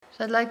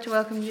So I'd like to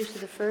welcome you to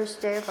the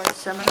first day of our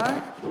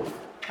seminar,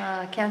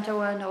 Canto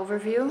 1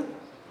 Overview,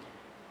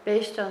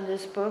 based on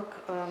this book,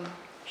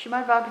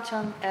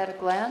 Srimad-Bhagavatam at a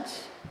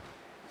Glance.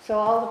 So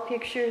all the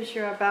pictures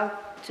you're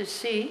about to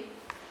see,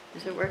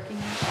 is it working?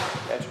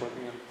 Yeah, it's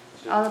working.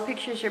 All the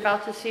pictures you're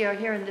about to see are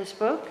here in this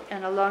book,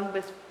 and along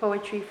with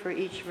poetry for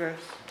each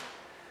verse.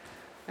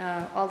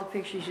 All the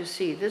pictures you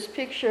see. This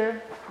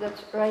picture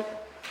that's right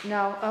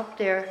now up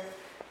there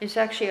is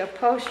actually a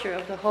poster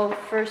of the whole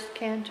first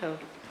canto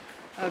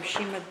of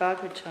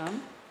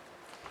Srimad-Bhagavatam,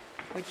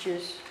 which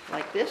is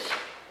like this.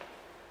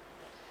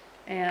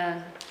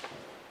 And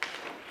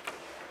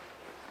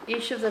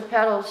each of the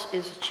petals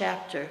is a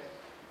chapter.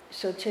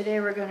 So today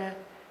we're going to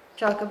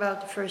talk about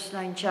the first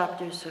 9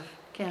 chapters of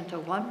Canto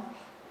 1.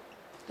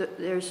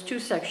 There's 2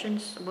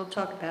 sections we'll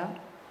talk about.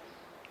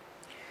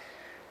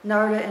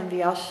 Narada and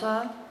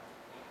Vyasa,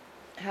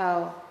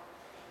 how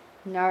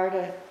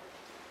Narada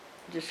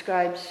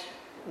describes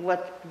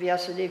what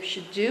Vyasadeva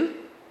should do,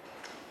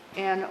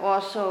 and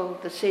also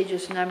the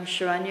sages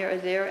Naimisharanya are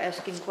there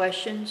asking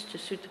questions to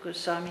Sutta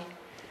Goswami,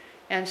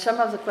 and some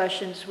of the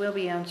questions will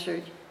be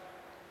answered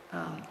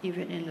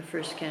even in the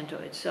first canto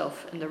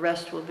itself, and the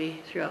rest will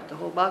be throughout the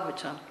whole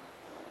Bhagavatam.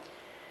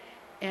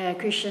 And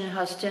Krishna in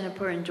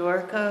Hastinapur and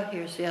Dwarka,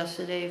 here's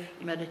Vyasadeva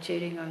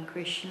meditating on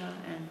Krishna,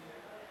 and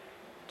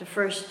the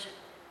first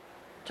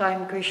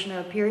time Krishna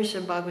appears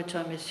in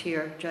Bhagavatam is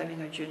here,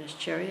 driving Arjuna's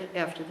chariot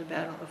after the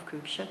battle of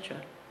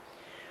Kurukshetra.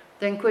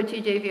 Then Kunti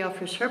Devi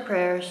offers her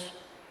prayers,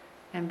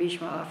 and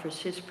Bhishma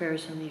offers his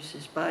prayers and leaves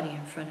his body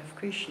in front of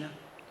Krishna.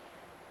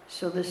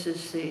 So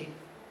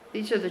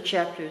these are the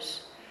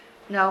chapters.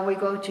 Now we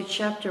go to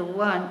chapter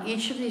 1.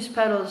 Each of these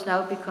petals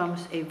now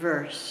becomes a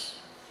verse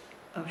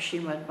of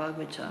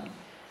Srimad-Bhagavatam.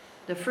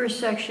 The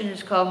first section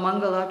is called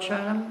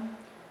Mangalacharanam,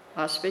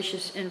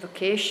 auspicious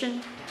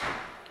invocation,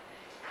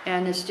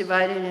 and it's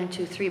divided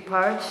into 3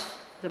 parts.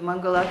 The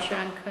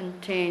Mangalacharan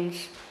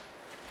contains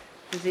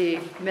the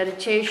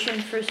meditation,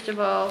 first of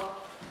all,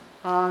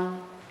 on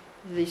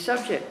the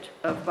subject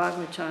of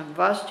Bhagavatam,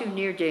 Vastu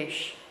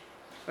Nirdesh,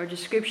 or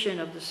description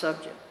of the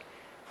subject,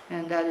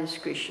 and that is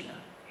Krishna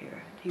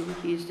here.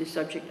 He is the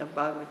subject of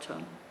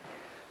Bhagavatam.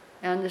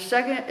 And the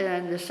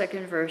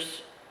second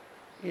verse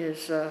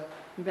is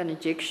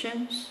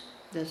benedictions.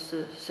 That's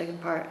the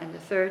second part, and the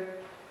third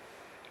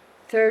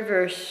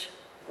verse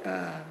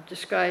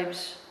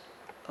describes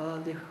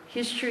the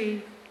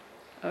history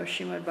of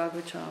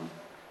Srimad-Bhagavatam.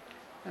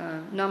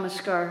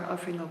 Namaskar,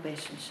 offering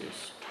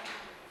obeisances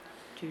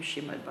to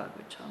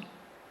Srimad-Bhagavatam.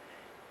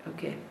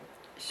 Okay,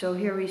 so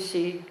here we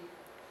see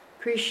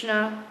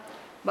Krishna.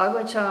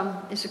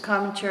 Bhagavatam is a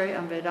commentary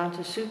on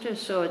Vedanta Sutta,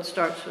 so it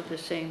starts with the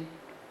same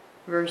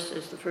verse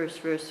as the first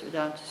verse,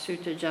 Vedanta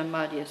Sutta,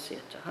 Janmadya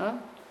Seta.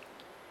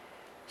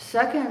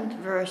 Second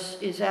verse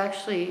is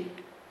actually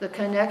the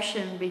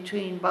connection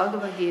between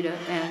Bhagavad Gita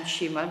and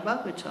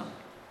Srimad-Bhagavatam.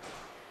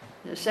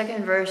 The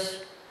second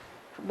verse,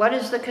 what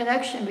is the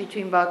connection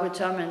between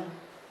Bhagavatam and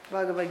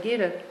Bhagavad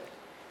Gita?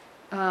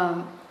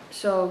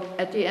 So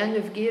at the end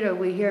of Gita,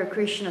 we hear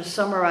Krishna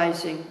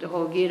summarizing the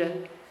whole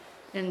Gita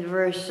in the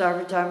verse,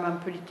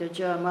 Sarvadharmam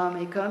Paritaja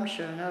Mamekam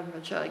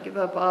Sharanam, give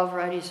up all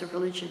varieties of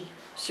religion,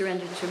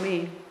 surrender to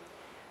me.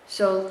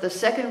 So the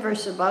second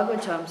verse of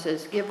Bhagavatam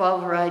says, give up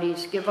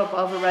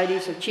all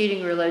varieties of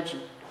cheating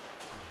religion,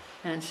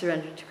 and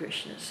surrender to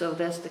Krishna. So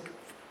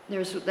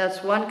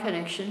that's one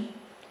connection.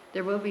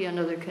 There will be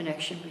another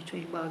connection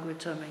between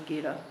Bhagavatam and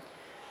Gita.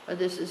 But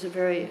this is a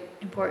very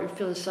important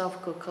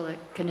philosophical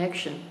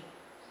connection,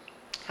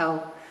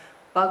 how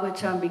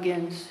Bhagavatam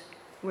begins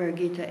where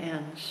Gita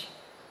ends.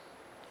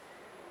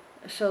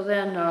 So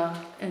then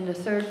in the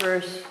third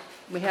verse,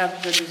 we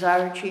have the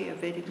desire tree of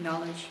Vedic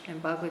knowledge,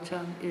 and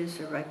Bhagavatam is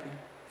the ripened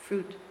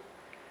fruit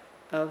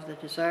of the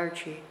desire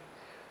tree.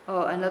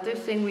 Oh, another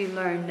thing we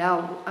learned.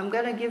 Now, I'm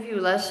going to give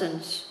you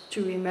lessons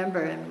to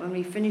remember, and when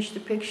we finish the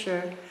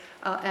picture,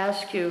 I'll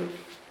ask you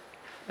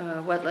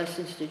what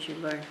lessons did you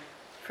learn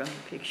from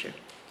the picture.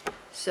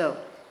 So,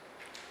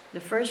 the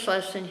first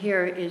lesson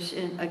here is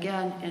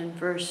again in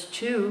verse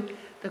 2,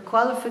 the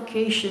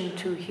qualification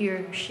to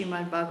hear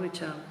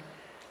Srimad-Bhagavatam.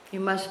 You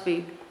must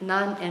be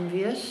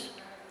non-envious,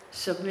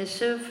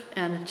 submissive,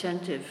 and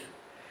attentive.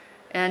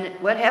 And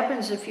what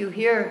happens if you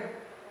hear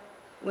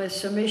with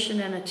submission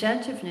and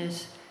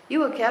attentiveness, you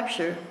will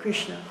capture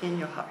Krishna in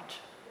your heart.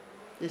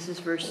 This is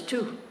verse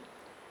 2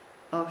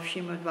 of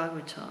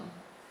Srimad-Bhagavatam.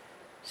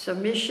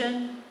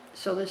 Submission,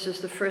 so this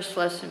is the first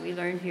lesson we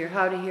learned here,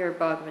 how to hear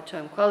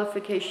Bhagavatam.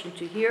 Qualification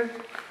to hear.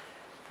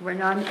 We're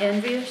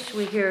non-envious,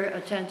 we hear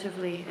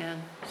attentively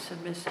and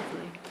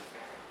submissively.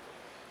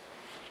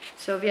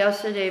 So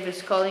Vyasadeva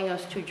is calling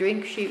us to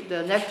drink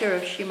the nectar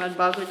of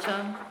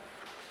Srimad-Bhagavatam.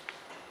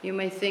 You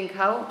may think,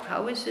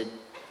 how is it,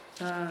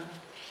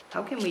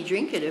 how can we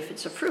drink it if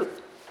it's a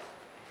fruit?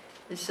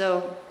 And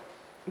so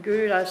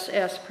Guru Das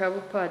asked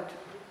Prabhupada,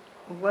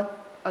 what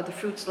are the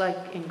fruits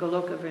like in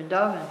Goloka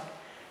Vrindavan?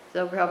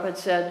 So Prabhupada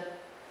said,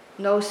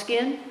 no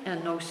skin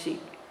and no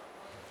seed.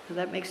 So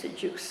that makes it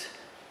juice.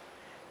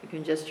 You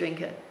can just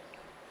drink it.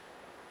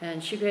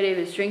 And Shukadeva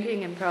is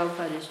drinking and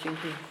Prabhupada is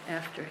drinking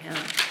after him.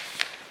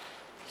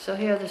 So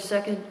here the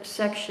second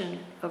section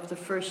of the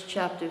first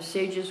chapter,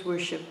 Sages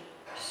Worship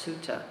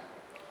Sutta.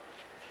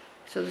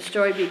 So the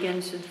story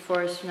begins in the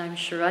forest named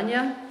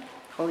Sharanya,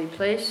 holy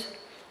place.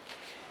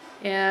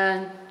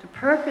 And the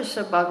purpose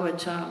of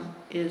Bhagavatam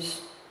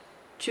is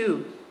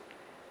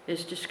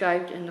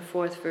described in the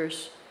fourth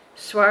verse,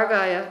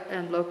 Swargaya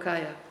and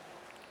Lokaya,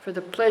 for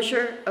the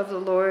pleasure of the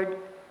Lord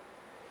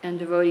and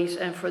devotees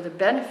and for the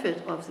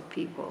benefit of the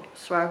people.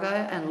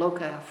 Swargaya and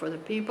Lokaya, for the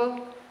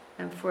people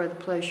and for the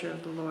pleasure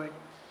of the Lord.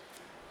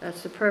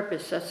 That's the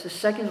purpose. That's the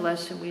second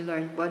lesson we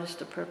learned. What is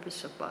the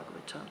purpose of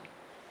Bhagavatam?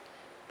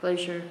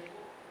 Pleasure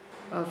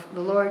of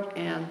the Lord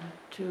and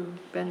to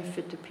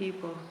benefit the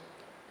people.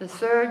 The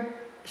third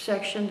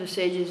section, the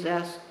sages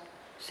ask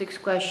 6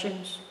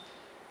 questions.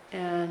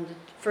 And the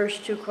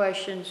first 2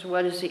 questions,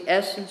 what is the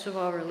essence of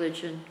all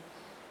religion?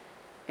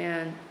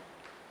 And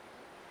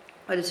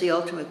what is the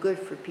ultimate good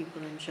for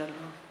people in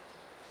general?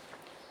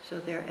 So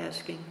they're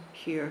asking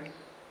here.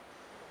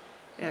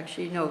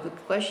 Actually, no, the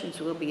questions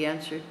will be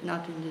answered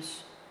not in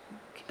this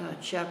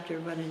chapter,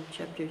 but in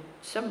chapter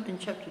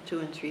 2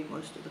 and 3,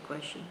 most of the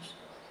questions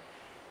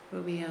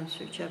will be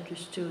answered,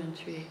 chapters 2 and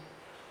 3.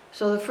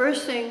 So the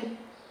first thing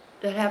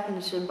that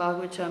happens in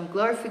Bhagavatam,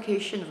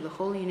 glorification of the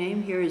holy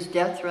name. Here is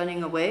death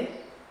running away.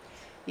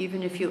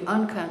 Even if you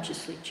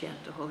unconsciously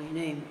chant the holy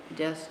name,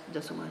 death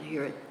doesn't want to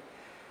hear it.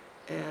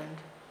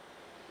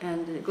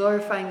 And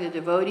glorifying the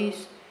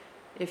devotees,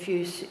 if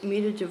you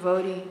meet a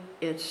devotee,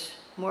 it's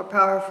more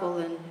powerful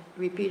than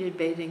repeated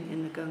bathing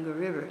in the Ganga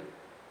River.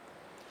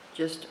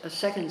 Just a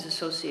second's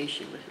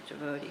association with a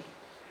devotee.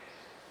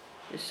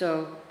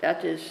 So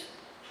that is,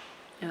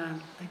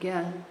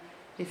 again,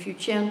 if you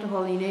chant the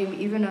holy name,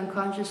 even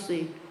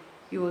unconsciously,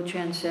 you will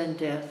transcend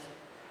death.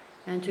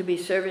 And to be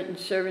servant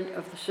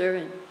of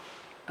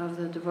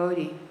the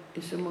devotee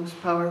is the most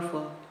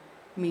powerful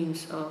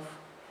means of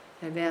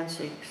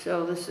advancing.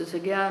 So this is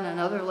again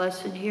another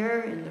lesson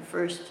here in the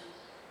first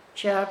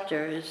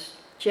chapter is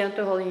chant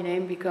the holy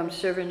name, become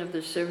servant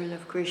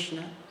of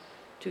Krishna,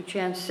 to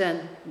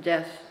transcend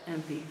death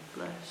and be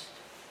blessed.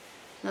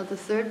 Now the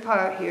third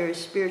part here is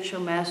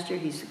spiritual master.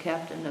 He's the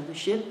captain of the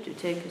ship to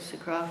take us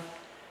across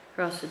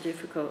the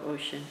difficult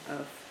ocean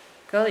of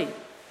Kali.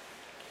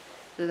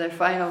 So their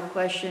final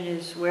question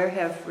is, where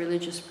have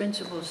religious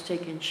principles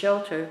taken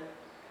shelter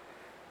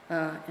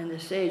in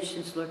this age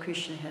since Lord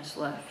Krishna has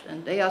left?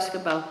 And they ask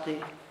about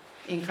the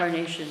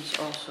incarnations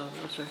also.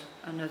 Those are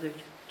another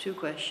 2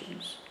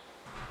 questions.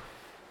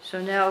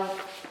 So now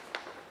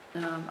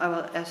I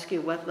will ask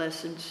you, what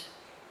lessons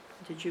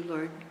did you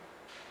learn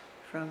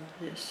from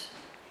this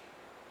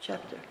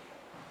chapter?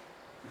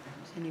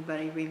 Does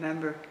anybody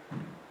remember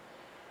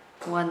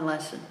one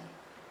lesson?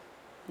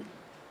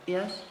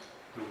 Yes?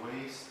 The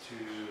ways to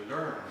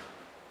learn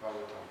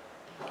Bhagavatam.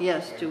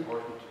 Yes, it's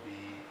important to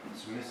be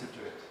submissive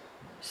to it.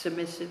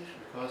 Submissive.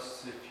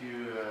 Because if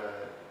you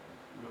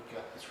look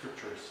at the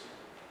scriptures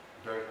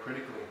very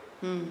critically,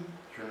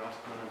 you're not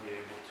going to be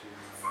able to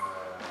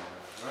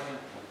learn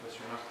it, because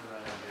you're not going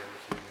to be able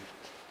to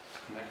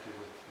connect it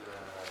with the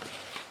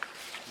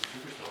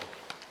Supersoul.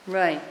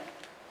 Right.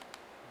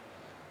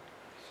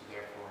 So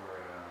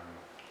therefore,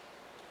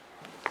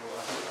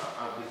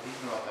 I've been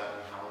thinking about that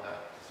and how that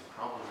is a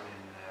problem in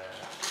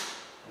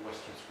the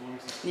Western schooling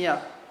system.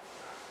 Yeah. The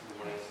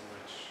ways in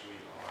which we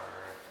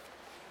are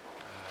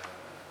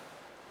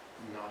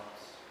not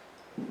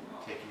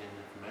taking in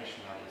information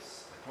that is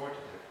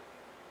authoritative.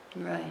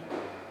 Right.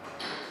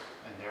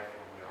 And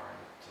therefore we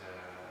aren't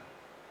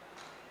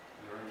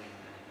learning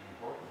anything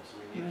important. So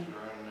we need to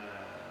learn from the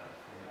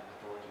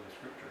authority of the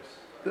scriptures.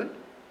 Good,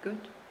 good.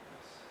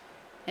 Yes.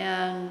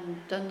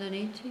 And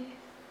Dandaniti,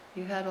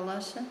 you had a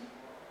lesson?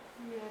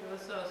 Yeah, it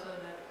was also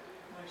that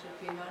one should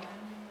be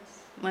non-envious.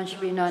 One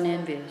should be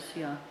non-envious,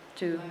 yeah.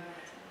 To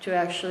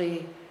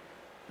actually,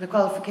 the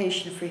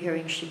qualification for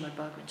hearing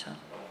Srimad-Bhagavatam.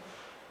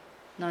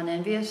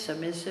 Non-envious,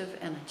 submissive,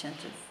 and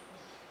attentive.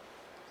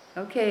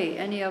 Okay,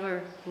 any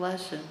other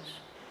lessons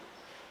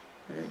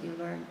that you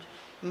learned?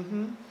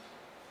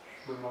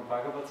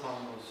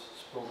 Srimad-Bhagavatam was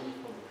spoken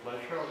for the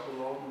pleasure of the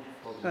Lord and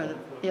for the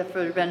benefit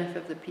for the benefit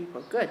of the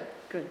people. Good,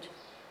 good,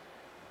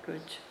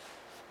 good.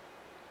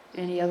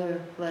 Any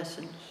other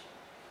lessons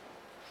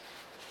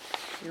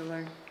you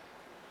learned?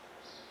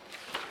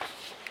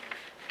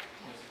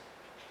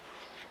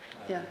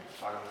 Yeah.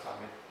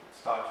 Bhagavatam, it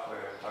starts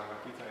where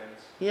Bhagavad Gita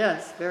ends.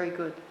 Yes, very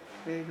good,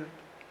 very good.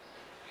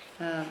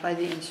 By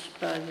the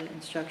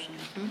instruction.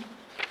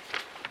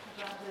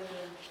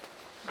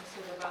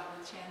 About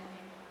the chanting.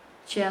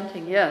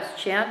 Chanting, yes.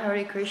 Chant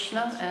Hare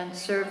Krishna and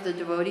serve the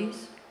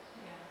devotees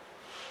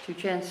to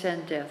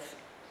transcend death.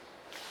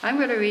 I'm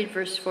going to read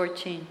verse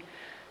 14.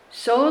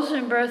 Souls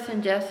in birth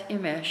and death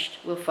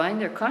enmeshed will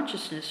find their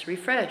consciousness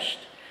refreshed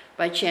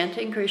by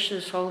chanting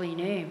Krishna's holy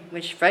name,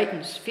 which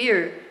frightens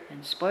fear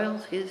and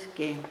spoils his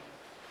game.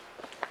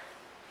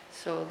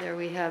 So there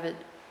we have it.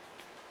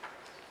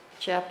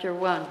 Chapter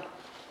 1.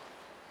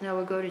 Now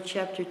we'll go to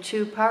chapter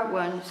 2. Part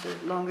 1 is a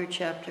longer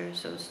chapter,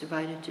 so it's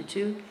divided to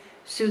 2.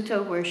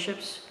 Sutta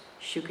worships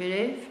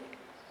Shukadev.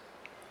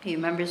 He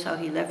remembers how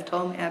he left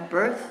home at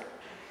birth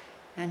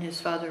and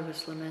his father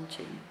was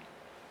lamenting.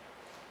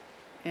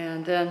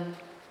 And then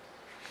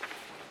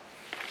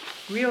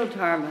real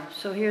dharma.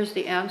 So here's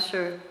the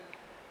answer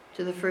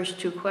to the first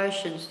two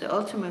questions. The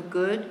ultimate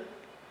good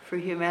for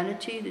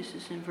humanity, this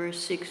is in verse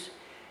 6,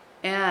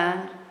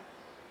 and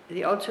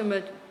the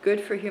ultimate good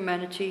for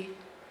humanity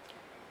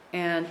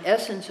and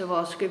essence of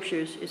all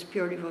scriptures is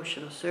pure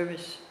devotional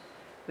service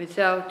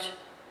without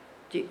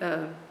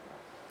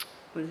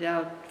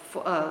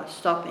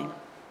stopping.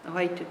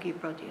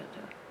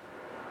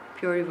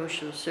 Pure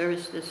devotional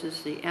service, this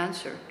is the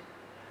answer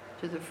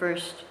to the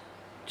first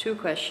two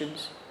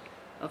questions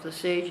of the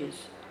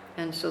sages.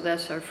 And so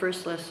that's our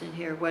first lesson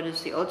here. What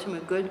is the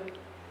ultimate good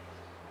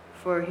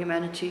for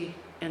humanity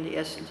and the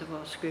essence of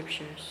all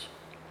scriptures?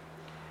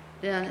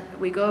 Then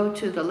we go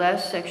to the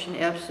last section,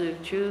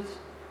 Absolute Truth,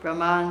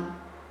 Brahman,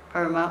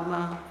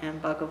 Paramatma,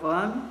 and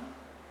Bhagavan.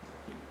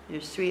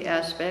 There's three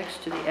aspects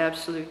to the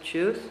Absolute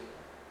Truth.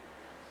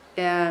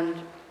 And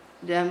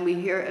then we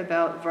hear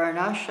about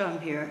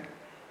Varnashram here.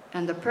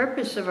 And the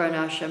purpose of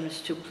Varnashram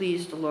is to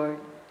please the Lord.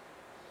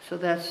 So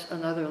that's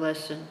another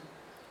lesson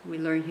we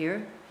learn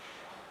here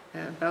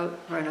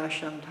about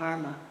Varnashram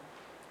Dharma.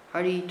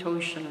 Hari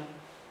Toshanam.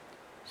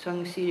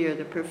 Sangsiddhya,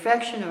 the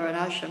perfection of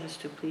Varnashram is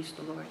to please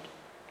the Lord.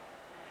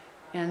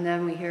 And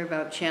then we hear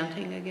about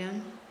chanting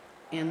again.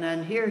 And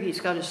then here he's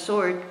got a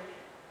sword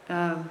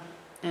and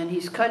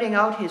he's cutting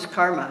out his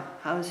karma.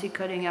 How is he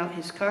cutting out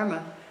his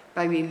karma?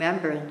 By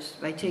remembrance,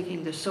 by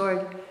taking the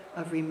sword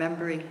of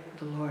remembering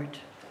the Lord.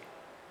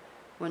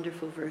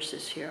 Wonderful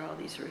verses here, all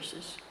these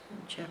verses in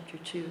chapter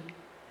 2.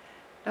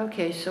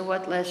 Okay, so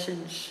what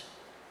lessons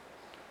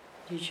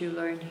did you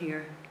learn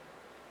here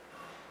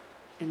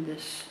in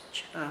this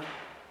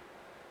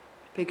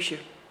picture?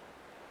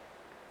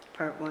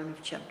 Part 1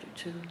 of chapter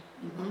 2.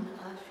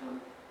 Mm-hmm.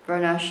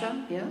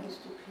 Varnashram, yeah?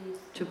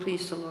 To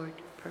please the Lord.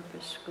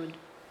 Purpose, good.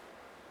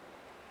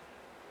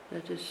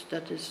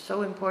 That is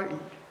so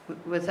important.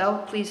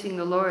 Without pleasing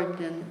the Lord,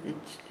 then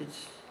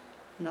it's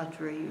not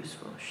very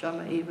useful.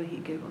 Shama eva hi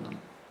kevalam.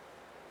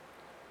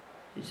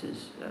 He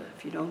says,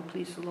 if you don't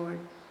please the Lord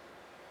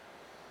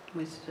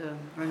with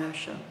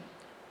Varnashram.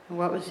 And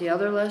what was the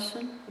other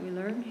lesson we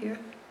learned here?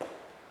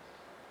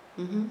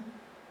 Mm-hmm.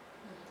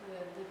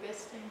 The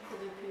best thing for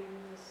the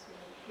pilgrim is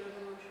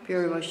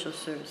pure devotional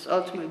service,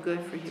 ultimate good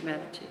for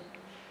humanity,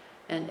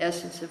 and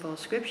essence of all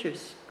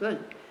scriptures.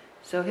 Good.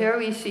 So here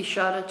we see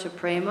Shraddha to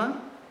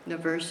Prema. The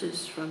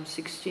verses from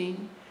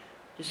 16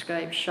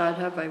 describe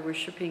Shraddha by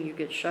worshipping. You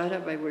get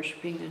Shraddha by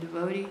worshipping the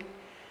devotee.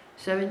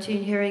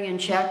 17, hearing and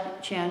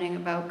chanting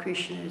about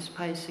Krishna and his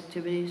pious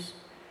activities.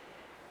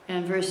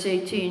 And verse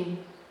 18,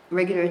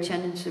 regular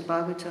attendance in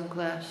Bhagavatam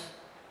class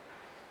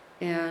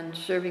and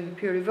serving the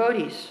pure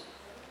devotees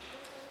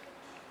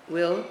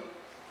will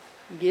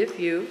give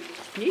you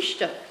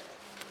nishta,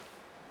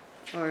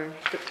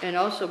 and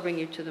also bring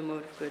you to the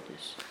mode of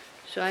goodness.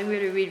 So I'm going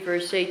to read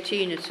verse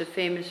 18. It's a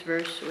famous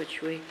verse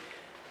which we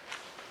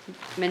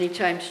many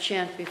times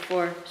chant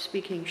before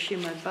speaking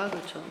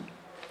Srimad-Bhagavatam.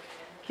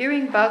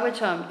 Hearing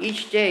Bhagavatam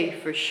each day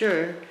for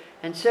sure,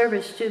 and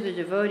service to the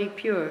devotee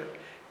pure,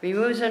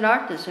 removes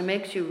anarthas and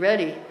makes you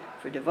ready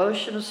for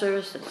devotional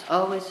service that's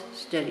always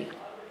steady.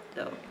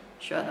 So,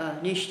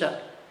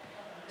 nishta,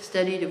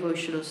 steady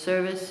devotional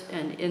service.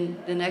 And in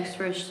the next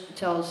verse it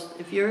tells,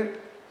 if you're in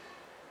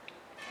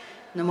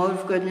the mode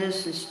of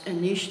goodness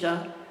and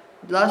nishta,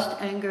 lust,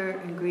 anger,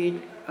 and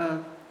greed,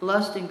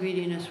 lust and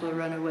greediness will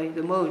run away.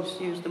 The modes,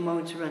 here's the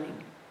modes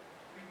running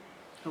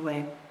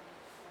away.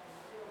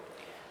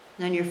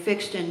 Then you're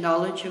fixed in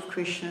knowledge of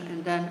Krishna,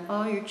 and then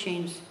all your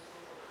chains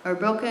are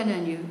broken,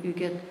 and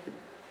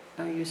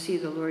you see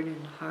the Lord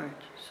in the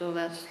heart. So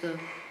that's the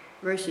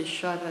verses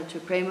Shraddha to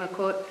Prema.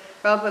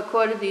 Prabhupada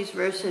quoted these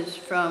verses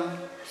from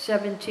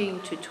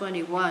 17 to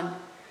 21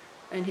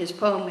 in his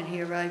poem when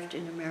he arrived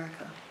in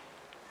America.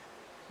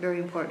 Very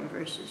important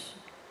verses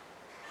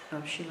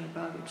of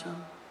Srimad-Bhagavatam.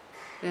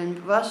 And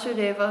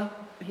Vasudeva,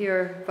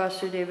 here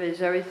Vasudeva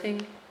is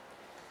everything.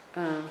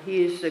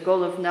 He is the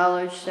goal of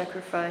knowledge,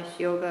 sacrifice,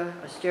 yoga,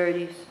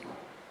 austerities,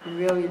 and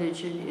real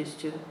religion is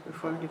to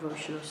perform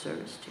devotional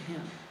service to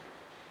him.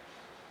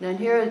 Then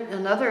here,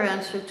 another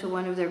answer to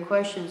one of their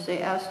questions.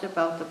 They asked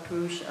about the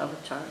Purusha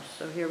avatars.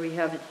 So here we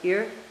have it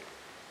here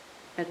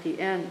at the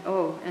end.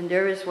 Oh, and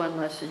there is one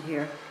lesson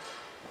here.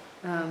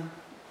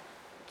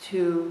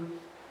 To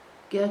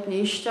get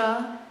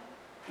nishta,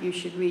 you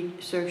should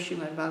serve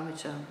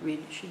Srimad-Bhagavatam,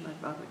 read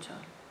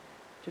Srimad-Bhagavatam.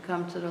 To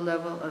come to the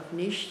level of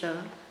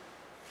nishta,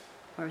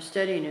 or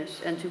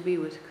steadiness, and to be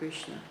with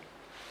Krishna.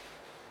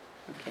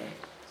 Okay,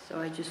 so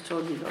I just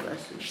told you the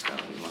lesson, so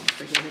we won't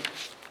forget it.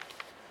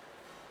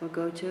 We'll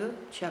go to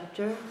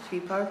chapter 3,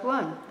 part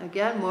 1.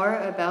 Again, more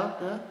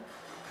about the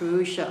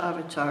Purusha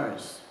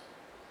avatars.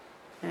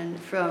 And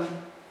from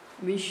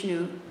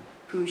Vishnu,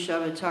 Purusha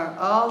avatar,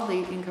 all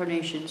the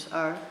incarnations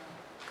are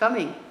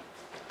coming.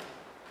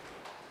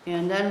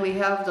 And then we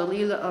have the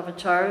Leela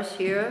avatars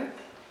here.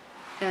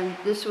 And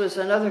this was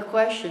another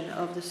question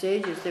of the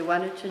sages. They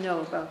wanted to know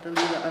about the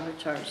Leela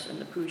avatars and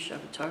the Purusha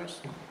avatars.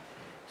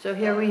 So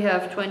here we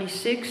have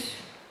 26,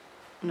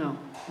 no,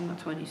 not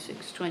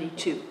 26,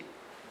 22.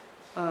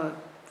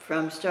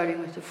 From starting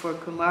with the four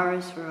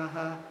Kumaras,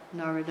 Varaha,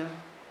 Narada,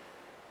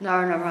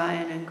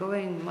 Narayan, and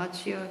going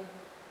Matsya,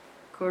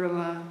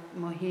 Kurama,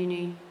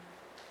 Mohini,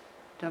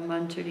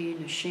 Dhamantari,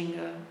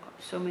 Nishinga,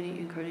 so many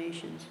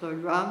incarnations.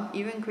 Lord Ram,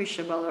 even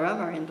Krishna Balaram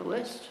are in the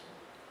list.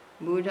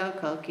 Buddha,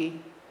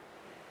 Kalki.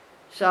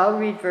 So I'll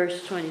read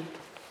verse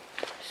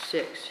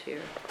 26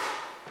 here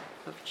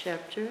of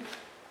chapter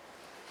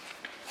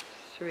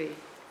 3.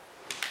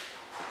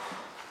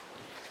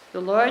 The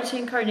Lord's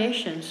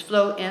incarnations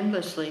flow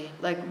endlessly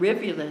like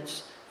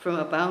rivulets from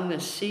a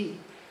boundless sea.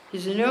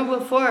 His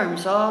innumerable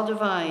forms, all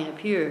divine,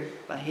 appear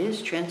by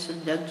his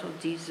transcendental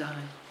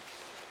design.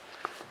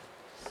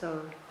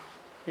 So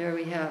there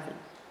we have it.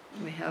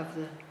 We have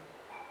the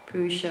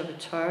Purusha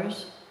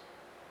avatars.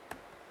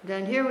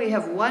 Then here we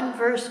have one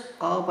verse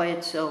all by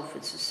itself.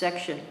 It's a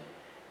section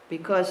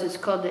because it's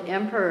called the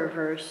Emperor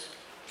verse.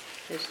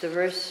 It's the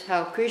verse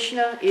how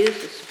Krishna is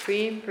the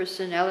Supreme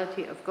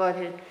Personality of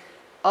Godhead.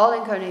 All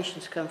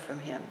incarnations come from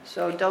him.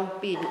 So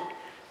don't be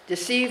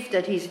deceived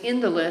that he's in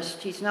the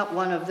list. He's not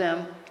one of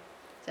them.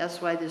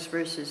 That's why this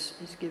verse is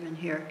given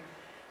here.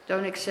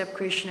 Don't accept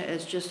Krishna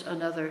as just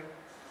another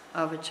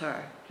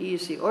avatar. He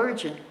is the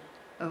origin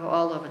of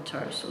all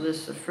avatars. So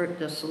this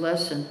is the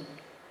lesson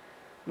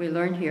we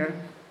learn here.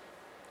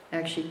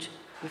 Actually,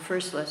 the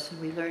first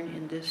lesson we learn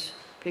in this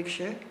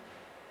picture.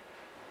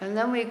 And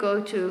then we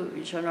go to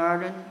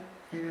Janardhan,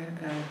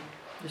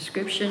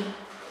 description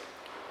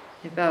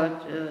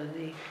about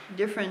the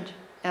different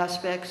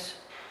aspects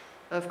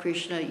of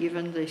Krishna,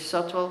 even the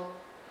subtle.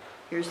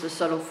 Here's the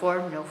subtle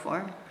form, no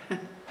form.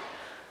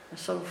 The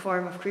subtle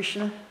form of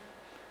Krishna,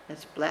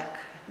 that's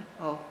black.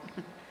 Oh,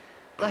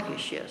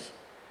 blackish, yes.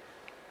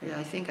 Yeah,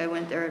 I think I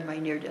went there in my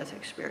near-death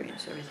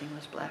experience. Everything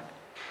was black.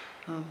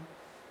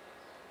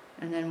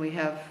 And then we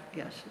have,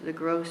 yes, the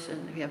gross,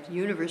 and we have the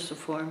universal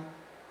form,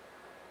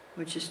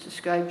 which is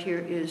described here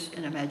is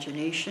an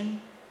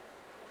imagination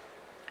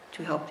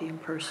to help the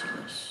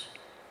impersonalists.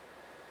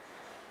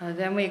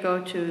 Then we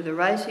go to the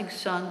rising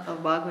sun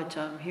of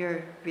Bhagavatam.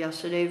 Here,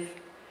 Vyasadeva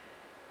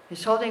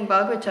is holding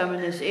Bhagavatam.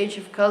 In this age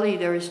of Kali,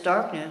 there is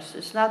darkness.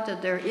 It's not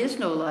that there is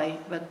no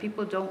light, but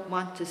people don't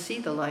want to see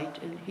the light.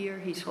 And here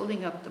he's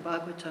holding up the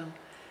Bhagavatam,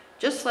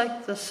 just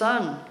like the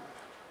sun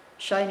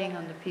shining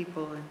on the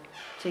people and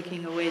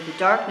taking away the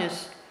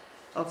darkness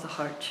of the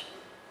heart.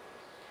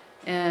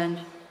 And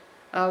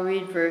I'll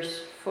read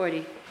verse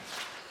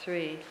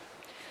 43.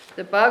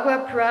 The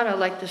Bhagavad Purana,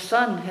 like the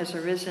sun, has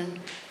arisen,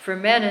 for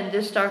men in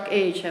this dark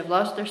age have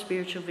lost their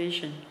spiritual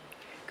vision.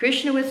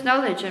 Krishna with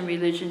knowledge and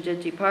religion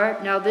did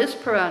depart. Now this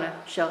Purana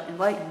shall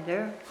enlighten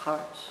their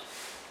hearts.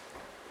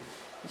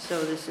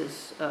 So this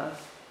is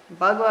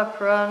Bhagavad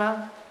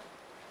Purana,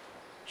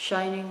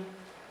 shining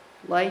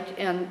light,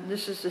 and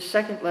this is the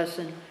second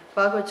lesson.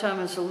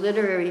 Bhagavatam is a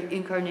literary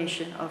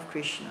incarnation of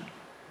Krishna.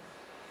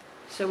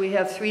 So we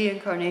have three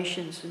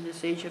incarnations in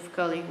this age of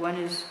Kali. One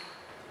is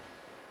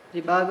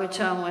the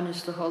Bhagavatam, one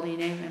is the Holy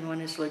Name, and one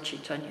is Lord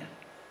Chaitanya.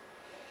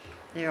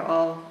 They are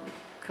all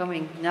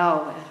coming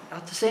now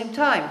at the same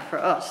time for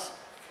us.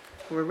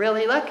 We're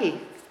really lucky.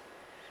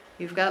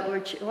 You've got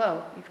Lord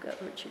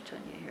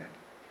Chaitanya here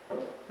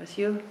with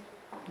you.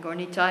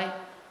 Gaurnitai,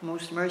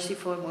 most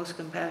merciful, most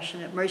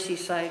compassionate, mercy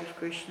side of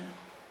Krishna.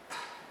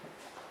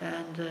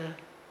 And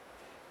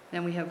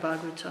then we have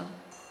Bhagavatam.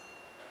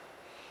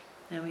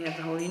 Then we have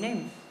the Holy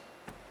Name.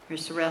 You're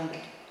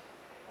surrounded.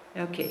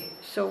 Okay,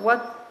 so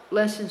what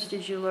lessons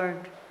did you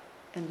learn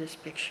in this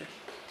picture?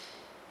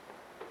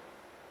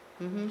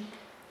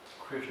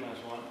 Krishna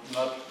is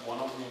not one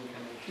of the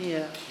incarnations.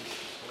 Yeah.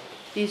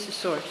 He's the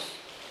source.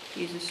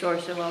 He's the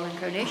source of all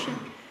incarnation.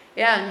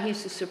 And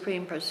he's the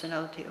Supreme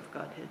Personality of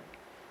Godhead.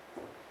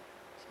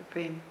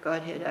 Supreme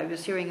Godhead. I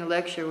was hearing a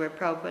lecture where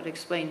Prabhupada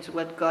explains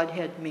what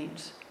Godhead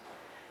means.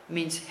 It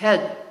means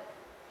head.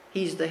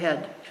 He's the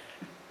head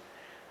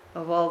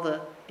of all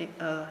the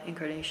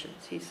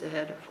incarnations. He's the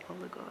head of all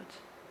the gods.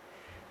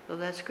 So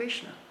that's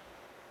Krishna.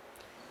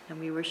 And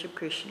we worship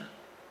Krishna.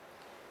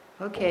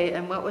 Okay,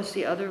 and what was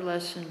the other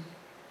lesson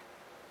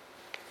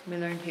we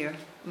learned here?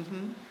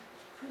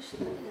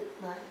 Krishna,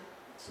 like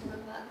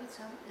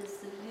Srimad-Bhagavatam, is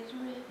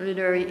the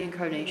literary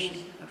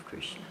incarnation of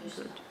Krishna.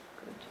 Good,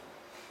 good.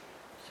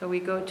 So we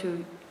go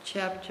to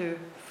chapter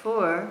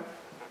 4.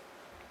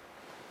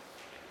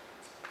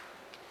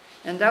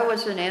 And that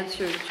was an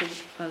answer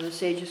to the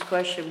sage's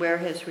question, where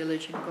has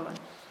religion gone?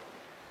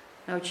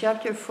 Now,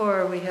 chapter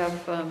 4, we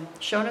have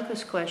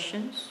Shonaka's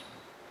questions.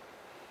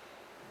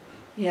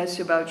 He asks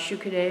about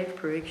Shukadev,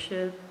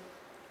 Parikshit.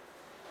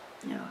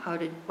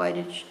 Why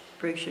did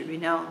Parikshit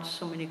renounce?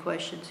 So many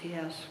questions he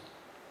has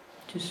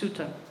to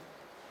Sutta.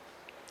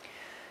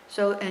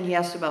 So, and he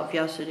asks about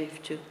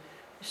Vyasadeva too.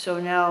 So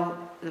now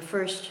the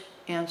first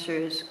answer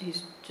is,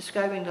 he's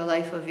describing the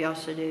life of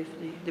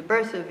Vyasadeva, the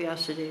birth of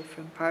Vyasadeva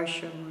from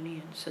Parsha,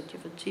 Muni, and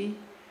Satyavati.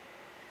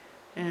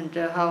 and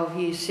how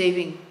he's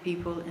saving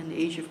people in the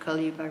age of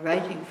Kali by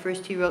writing.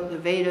 First he wrote the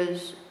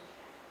Vedas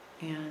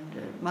and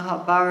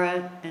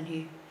Mahabharata, and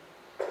he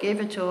gave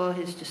it to all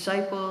his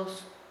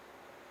disciples.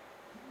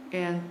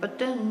 But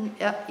then,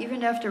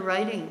 even after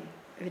writing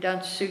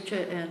Vedanta Sutra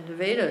and the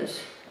Vedas,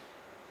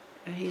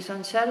 he's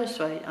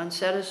unsatisfied.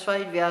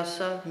 Unsatisfied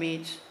Vyasa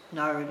meets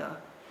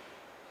Narada.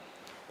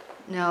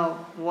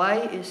 Now, why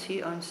is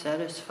he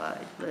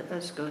unsatisfied? Let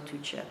us go to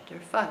chapter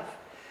 5.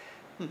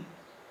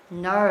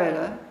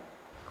 Narada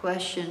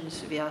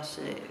questions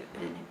Vyasadeva.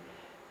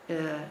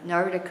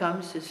 Narada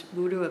comes, this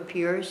Buddha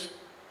appears,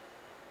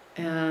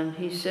 and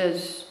he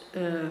says,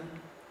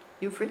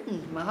 you've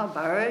written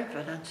Mahabharata,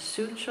 Vedanta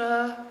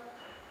Sutra,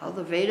 all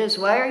the Vedas.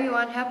 Why are you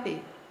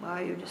unhappy?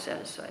 Why are you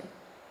dissatisfied?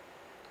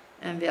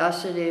 And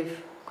Vyasadeva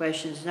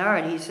questions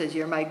Narada. He says,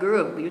 you're my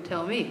guru. You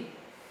tell me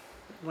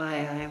why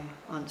I'm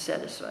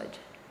unsatisfied.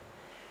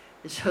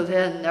 And so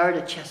then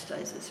Narada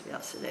chastises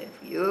Vyasadeva.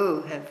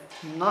 You have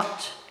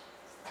not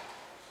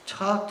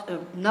talked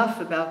enough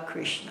about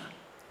Krishna.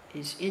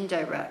 It's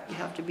indirect. You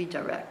have to be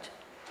direct.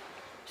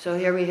 So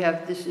here we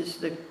have, this is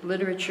the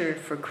literature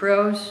for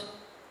crows.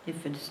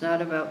 If it's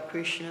not about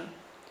Krishna,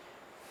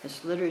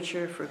 it's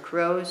literature for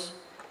crows.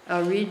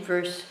 I'll read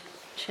verse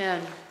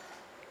 10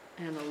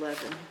 and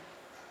 11.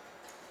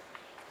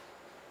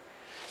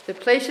 The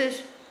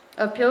places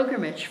of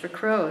pilgrimage for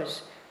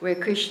crows, where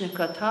Krishna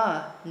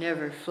Katha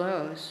never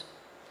flows,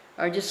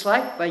 are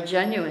disliked by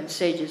genuine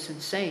sages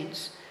and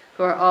saints,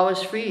 who are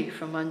always free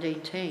from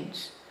mundane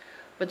taints.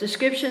 But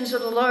descriptions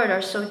of the Lord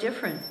are so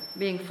different,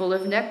 being full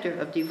of nectar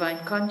of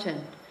divine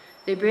content.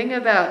 They bring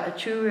about a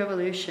true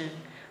revolution.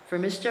 For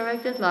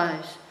misdirected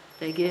lives,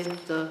 they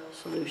give the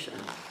solution.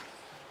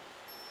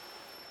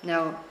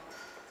 Now,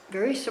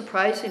 very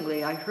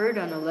surprisingly, I heard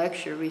on a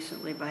lecture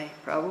recently by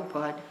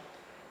Prabhupada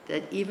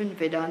that even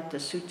Vedanta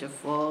Sutta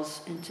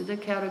falls into the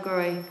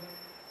category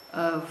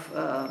of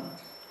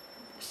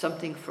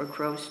something for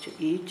crows to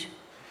eat.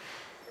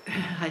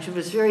 I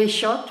was very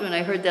shocked when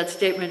I heard that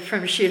statement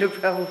from Srila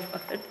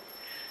Prabhupada.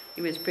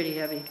 He was pretty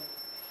heavy.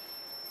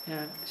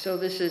 So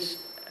this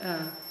is,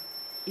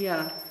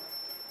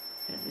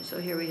 so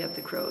here we have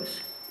the crows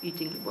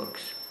eating the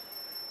books,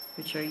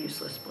 which are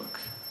useless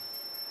books.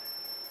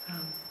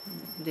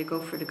 They go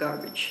for the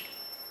garbage.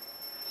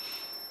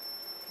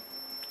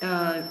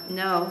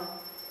 Now,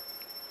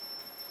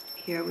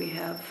 here we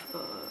have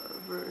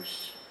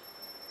verse,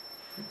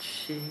 let's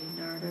see,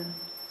 Narada,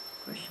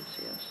 questions,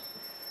 yes.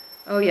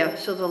 Oh yeah,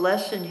 so the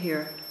lesson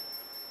here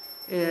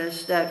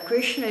is that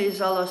Krishna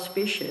is all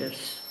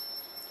auspicious,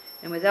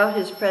 and without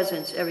his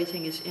presence,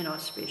 everything is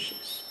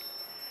inauspicious.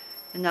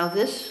 And now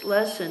this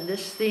lesson,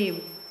 this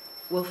theme,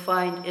 we'll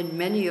find in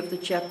many of the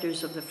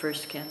chapters of the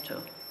first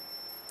canto.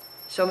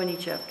 So many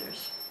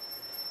chapters.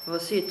 We'll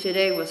see it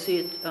today, we'll see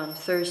it on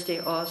Thursday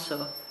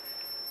also.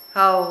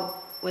 How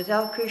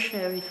without Krishna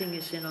everything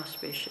is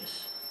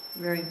inauspicious.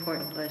 Very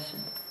important lesson.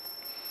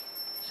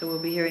 So we'll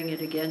be hearing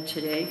it again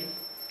today,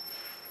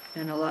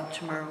 and a lot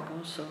tomorrow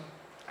also.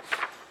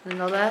 And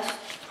the last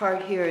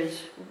part here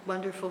is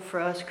wonderful for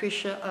us.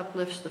 Krishna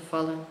uplifts the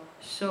fallen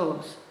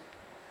souls.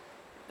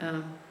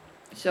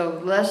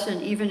 So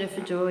lesson, even if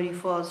a devotee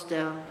falls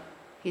down,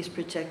 he's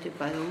protected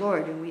by the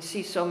Lord. And we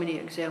see so many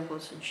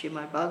examples in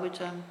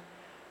Srimad-Bhagavatam.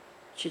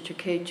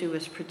 Chitraketu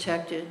was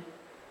protected.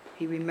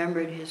 He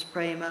remembered his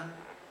prema.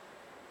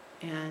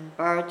 And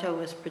Bharata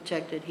was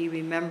protected. He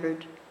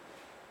remembered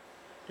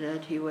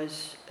that he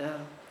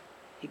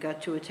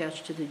got too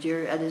attached to the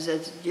deer. As a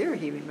deer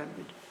he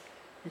remembered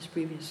his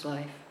previous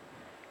life.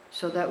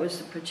 So that was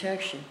the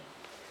protection.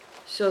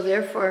 So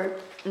therefore,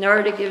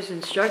 Narada gives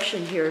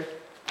instruction here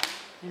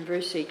in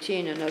verse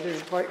 18, another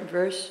important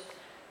verse.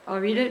 I'll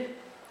read it.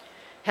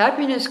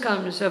 Happiness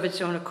comes of its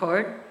own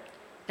accord,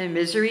 and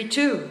misery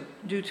too,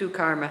 due to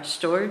karma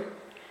stored.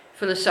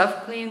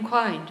 Philosophically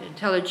inclined,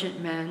 intelligent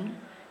men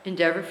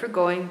endeavor for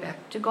going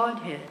back to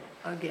Godhead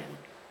again.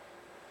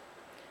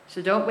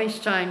 So don't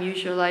waste time,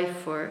 use your life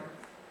for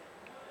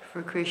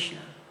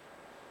Krishna.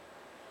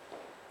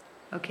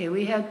 Okay,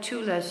 we had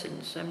 2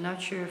 lessons. I'm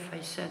not sure if I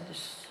said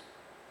this.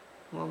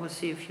 Well, we'll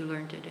see if you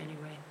learned it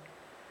anyway.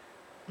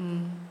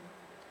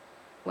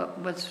 What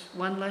was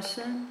one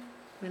lesson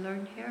we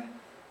learned here?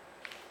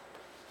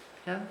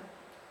 Yeah?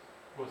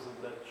 Was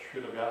it that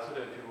Srila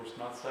Vyasadeva was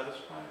not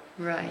satisfied?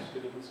 Right. He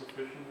didn't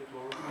sufficiently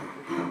glorify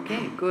Krishna?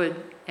 Okay,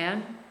 good.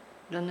 And?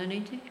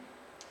 Dandaniti?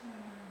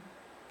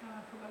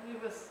 I forgot.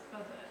 It was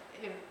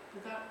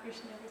without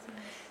Krishna everything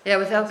is... Yeah,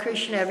 without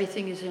Krishna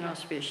everything is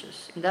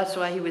inauspicious. And that's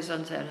why he was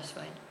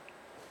unsatisfied.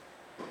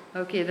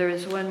 Okay, there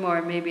is one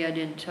more, maybe I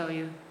didn't tell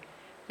you.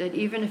 That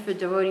even if a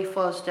devotee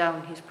falls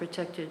down, he's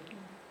protected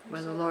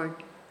by the Lord.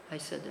 I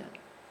said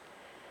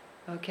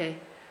that. Okay.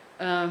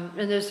 And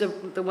there's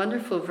the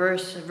wonderful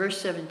verse, verse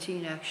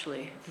 17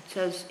 actually. It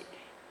says,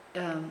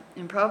 and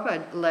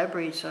Prabhupada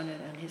elaborates on it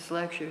in his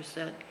lectures,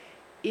 that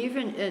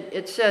even,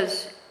 it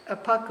says,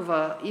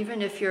 apakva,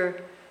 even if you're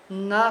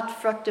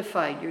not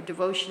fructified, your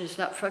devotion is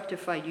not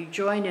fructified, you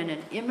join in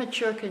an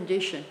immature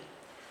condition,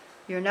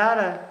 you're not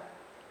a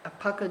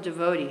apaka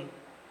devotee,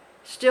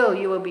 still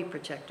you will be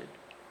protected.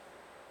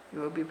 You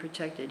will be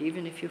protected.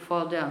 Even if you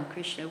fall down,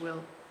 Krishna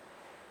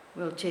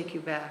will take you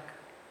back.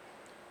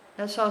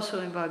 That's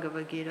also in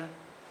Bhagavad Gita.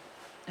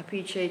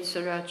 Apichet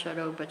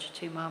saracharo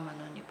bhajate mama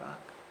nanibhak.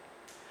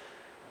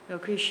 No,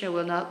 Krishna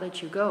will not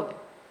let you go.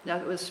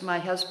 That was my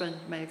husband,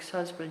 my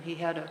ex-husband. He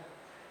had a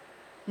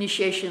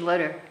initiation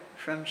letter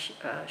from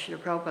Srila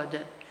Prabhupada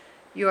that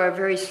you are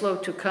very slow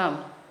to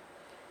come,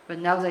 but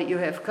now that you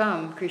have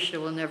come, Krishna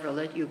will never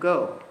let you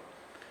go.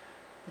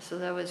 So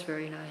that was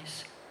very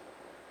nice.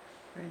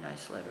 Very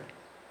nice letter.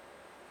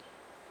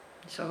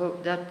 So I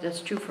hope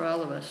that's true for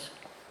all of us.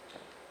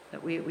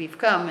 That we've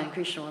come and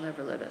Krishna will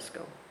never let us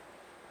go.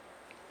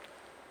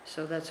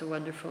 So that's a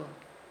wonderful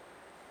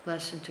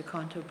lesson to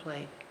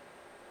contemplate.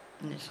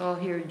 And it's all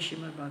here in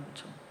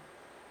Srimad-Bhagavatam.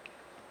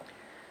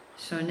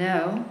 So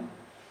now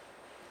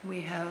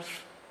we have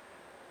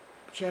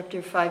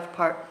chapter 5,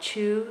 part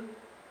 2.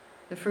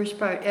 The first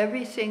part,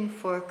 everything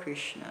for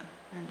Krishna.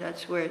 And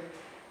that's where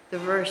the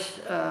verse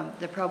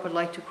that Prabhupada would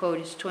like to quote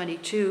is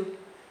 22,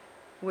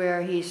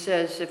 where he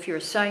says, if you're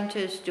a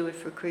scientist, do it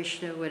for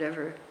Krishna,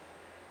 whatever.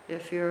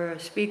 If you're a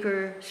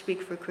speaker,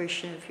 speak for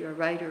Krishna. If you're a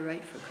writer,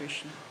 write for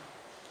Krishna.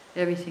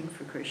 Everything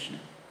for Krishna.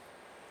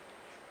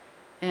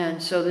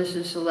 And so this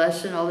is the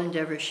lesson, all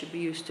endeavors should be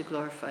used to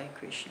glorify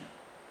Krishna.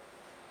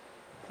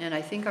 And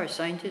I think our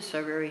scientists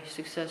are very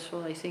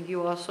successful. I think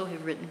you also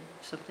have written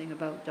something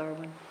about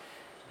Darwin.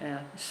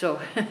 So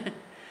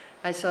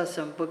I saw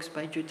some books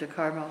by Jutta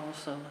Karma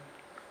also,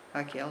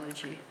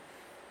 archaeology.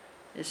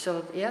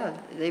 So yeah,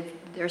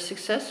 they're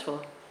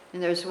successful.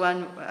 And there's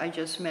one I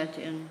just met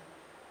in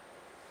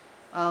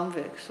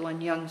Almvik,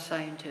 one young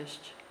scientist.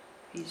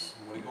 He's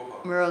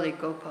Murali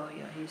Gopal,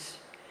 yeah, he's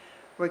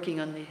working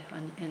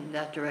in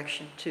that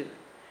direction too,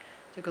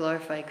 to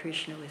glorify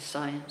Krishna with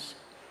science.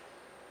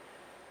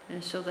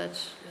 And so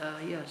that's,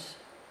 yes.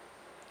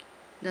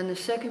 Then the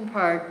second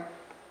part,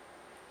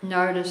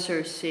 Narada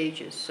serves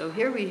sages. So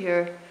here we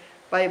hear,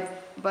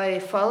 by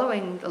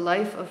following the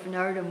life of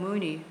Narada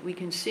Muni, we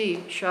can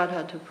see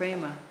Shraddha to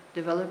Prema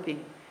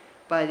developing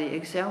by the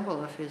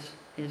example of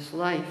his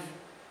life.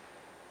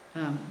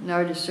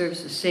 Narada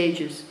serves the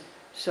sages.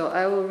 So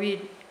I will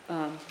read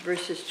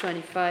verses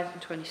 25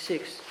 and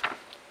 26.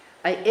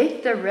 I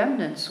ate the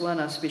remnants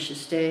one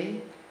auspicious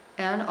day,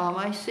 and all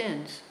my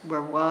sins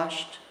were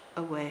washed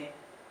away.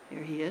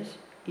 Here he is,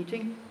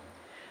 eating.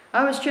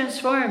 I was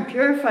transformed,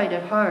 purified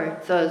at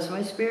heart, thus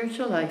my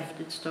spiritual life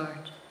did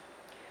start.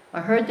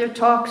 I heard their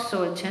talks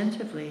so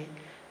attentively,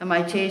 and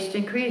my taste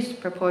increased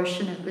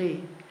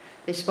proportionately.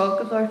 They spoke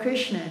of Lord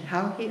Krishna and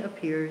how he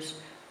appears.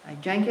 I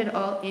drank it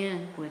all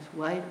in with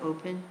wide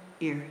open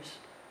ears.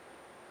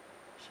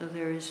 So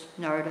there is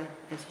Narada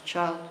as a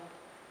child,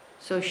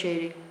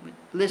 associating with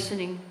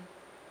listening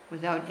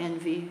without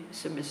envy,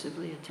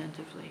 submissively,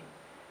 attentively.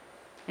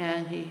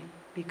 And he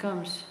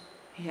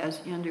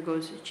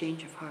undergoes a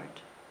change of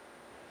heart,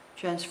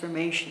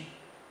 transformation.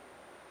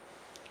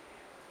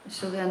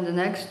 So then the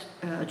next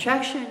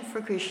attraction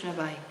for Krishna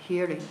by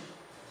hearing.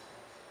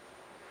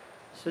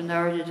 So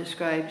Narada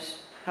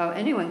describes how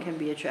anyone can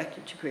be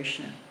attracted to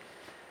Krishna.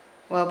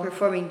 While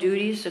performing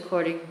duties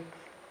according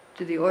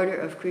to the order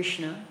of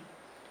Krishna,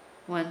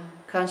 one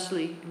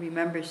constantly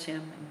remembers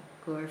him and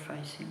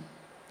glorifies him.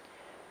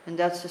 And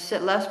that's the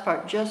last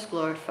part, just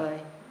glorify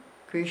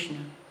Krishna.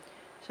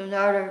 So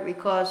Narada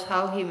recalls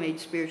how he made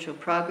spiritual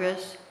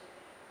progress.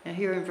 And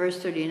here in verse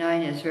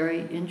 39 is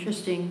very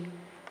interesting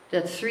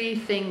that 3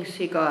 things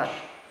he got.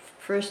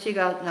 First he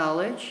got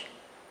knowledge,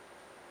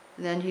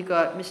 then he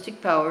got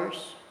mystic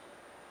powers,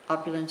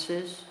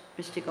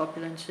 mystic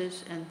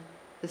opulences, and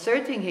the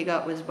third thing he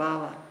got was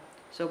bhava.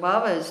 So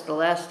bhava is the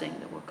last thing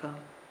that will come.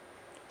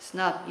 It's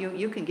not,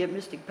 you can get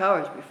mystic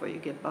powers before you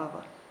get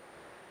bhava.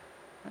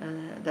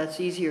 That's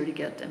easier to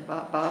get than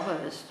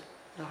bhava is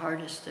the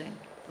hardest thing.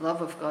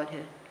 Love of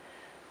Godhead.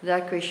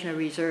 That Krishna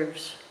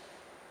reserves.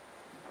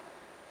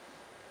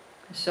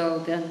 So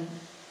then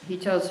he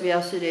tells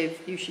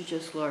Vyasadeva, you should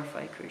just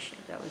glorify Krishna.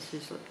 That was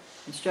his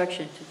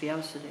instruction to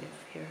Vyasadeva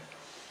here.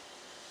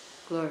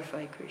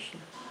 Glorify Krishna.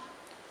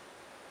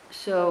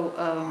 So,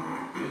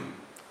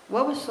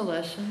 what was the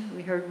lesson?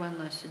 We heard one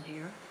lesson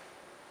here.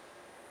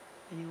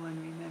 Anyone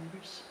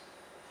remembers?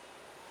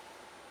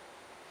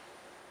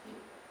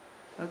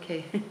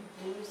 Okay.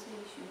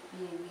 Everything should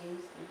be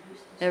engaged in Krishna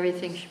service.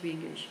 Everything should be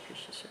engaged in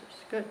Krishna service.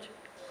 Good.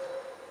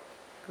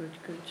 Good,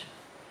 good.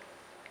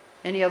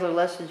 Any other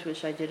lessons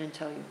which I didn't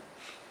tell you?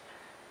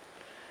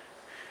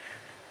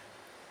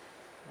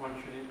 One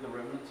should eat the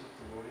remnants of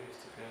devotees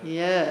to get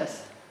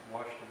Yes.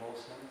 washed of all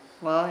sins.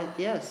 Well,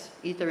 yes.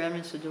 Eat the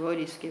remnants of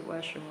devotees, get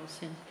washed from all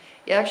sins.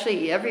 Yeah,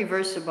 actually, every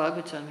verse of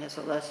Bhagavatam has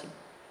a lesson.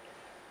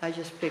 I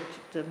just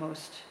picked the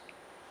most,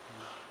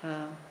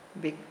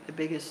 the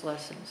biggest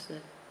lessons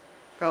that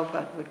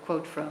Prabhupada would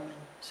quote from. And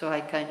so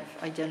I kind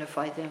of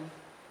identify them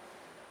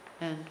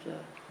and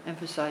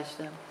emphasize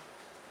them.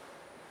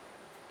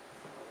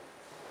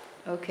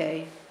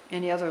 Okay.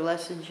 Any other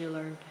lessons you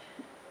learned?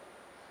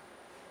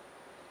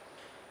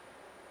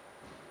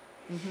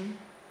 Mm-hmm.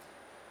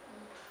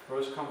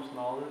 First comes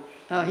knowledge,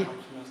 Oh, then yeah.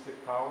 comes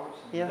mystic powers,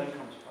 and Yeah. then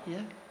comes power.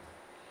 Yeah.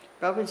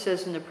 Prabhupada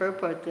says in the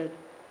purport that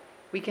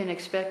we can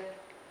expect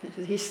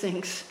these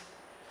things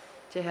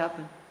to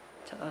happen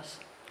to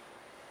us.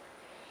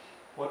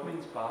 What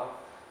means bhav?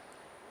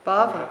 We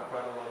Bhava. have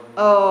quite a lot of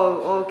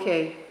Oh, meanings.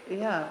 okay.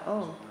 Yeah.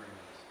 Oh.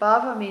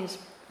 Bhava means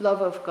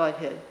love of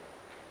Godhead.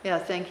 Yeah,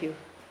 thank you.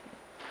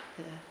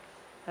 Yeah.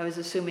 I was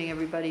assuming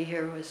everybody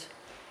here was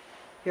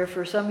here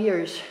for some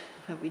years,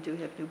 but we do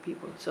have new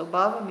people. So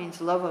bhava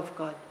means love of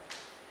God.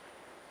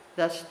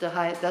 That's the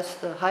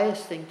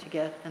highest thing to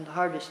get and the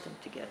hardest thing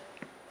to get.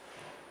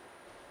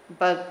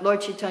 But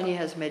Lord Chaitanya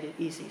has made it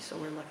easy, so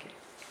we're lucky.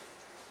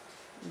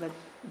 But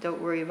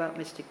don't worry about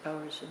mystic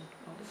powers and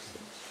all those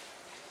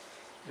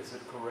things. Is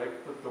it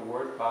correct that the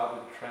word bhav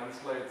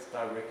translates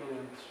directly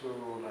into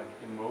like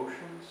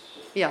emotions?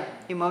 Yeah,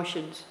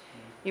 emotions.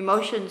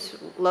 Emotions,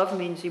 love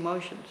means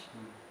emotions.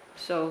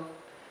 So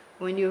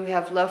when you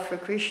have love for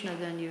Krishna,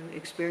 then you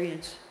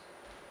experience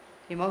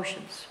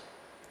emotions,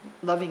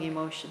 loving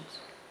emotions.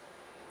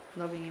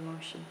 Loving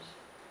emotions.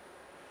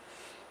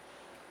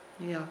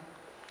 Yeah.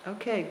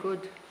 Okay,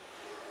 good.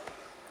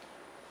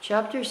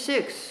 Chapter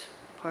 6,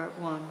 Part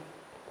 1.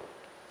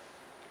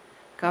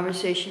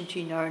 Conversation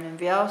between Narada and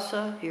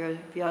Vyasa. Here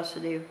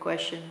Vyasadeva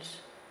questions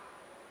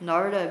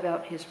Narada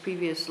about his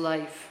previous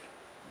life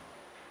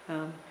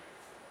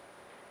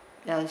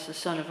as the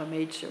son of a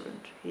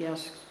maidservant. He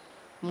asks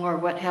more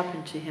what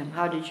happened to him.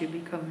 How did you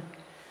become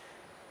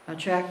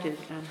attracted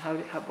and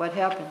what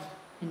happened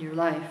in your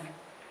life?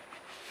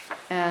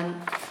 And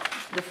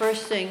the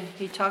first thing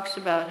he talks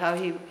about how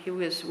he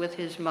was with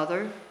his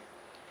mother,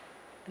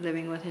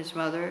 living with his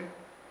mother,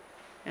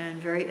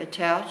 and very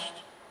attached.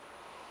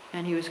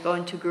 And he was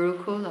going to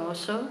Gurukul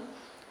also.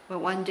 But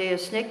one day a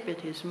snake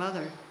bit his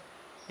mother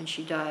and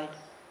she died.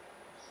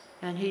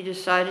 And he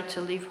decided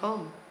to leave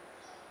home.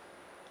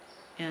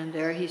 And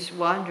there he's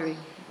wandering.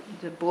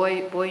 The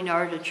boy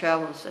Narada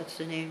travels, that's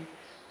the name.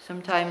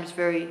 Sometimes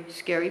very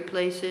scary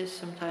places,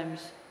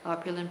 sometimes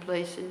opulent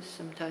places,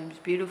 sometimes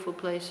beautiful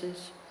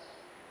places.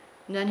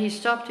 And then he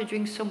stopped to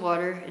drink some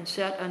water and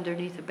sat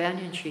underneath a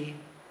banyan tree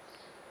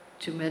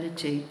to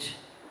meditate.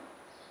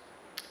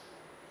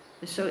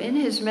 So in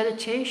his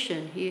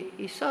meditation,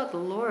 he saw the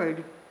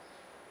Lord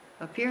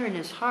appear in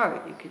his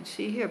heart, you can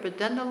see here, but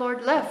then the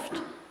Lord left.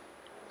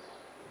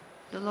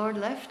 The Lord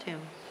left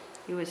him.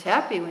 He was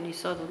happy when he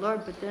saw the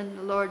Lord, but then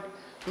the Lord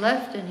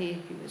left and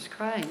he was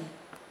crying.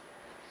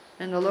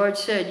 And the Lord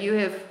said, you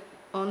have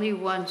only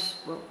once,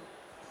 well,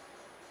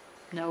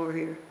 now we're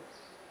here.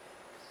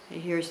 He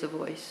hears the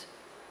voice.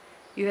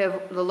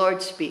 The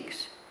Lord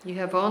speaks. You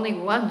have only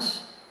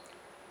once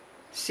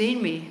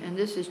seen me, and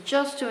this is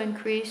just to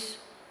increase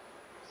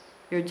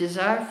your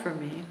desire for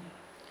me.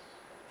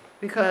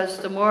 Because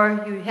the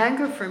more you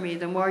hanker for me,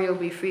 the more you'll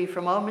be free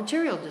from all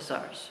material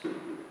desires.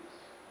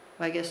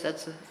 I guess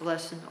that's a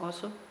lesson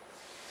also.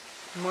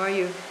 The more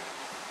you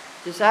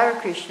desire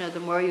Krishna,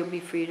 the more you'll be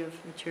freed of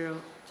material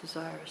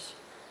desires.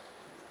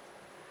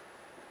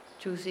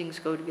 Two things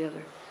go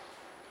together.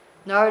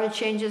 Narada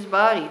changed his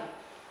body.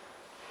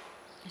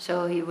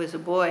 So he was a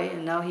boy,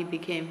 and now he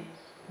became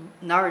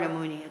Narada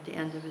Muni at the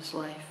end of his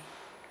life.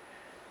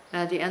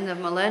 And at the end of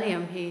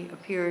millennium,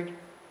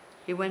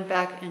 he went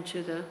back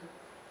into the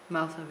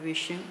mouth of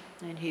Vishnu,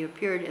 and he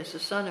appeared as the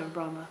son of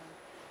Brahma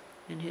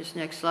in his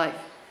next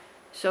life.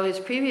 So his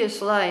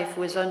previous life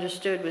was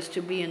understood was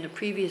to be in the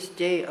previous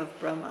day of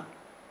Brahma.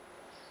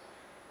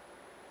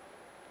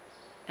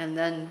 And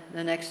then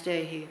the next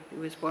day he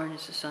was born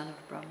as the son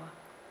of Brahma.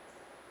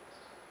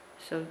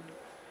 So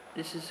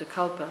this is a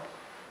kalpa,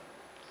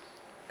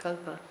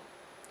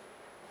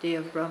 day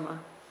of Brahma.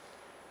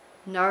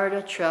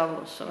 Narada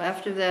travels. So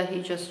after that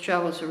he just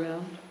travels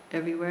around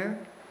everywhere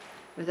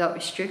without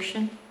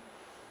restriction.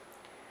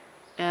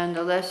 And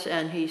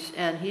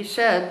he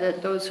said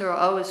that those who are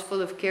always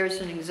full of cares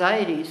and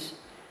anxieties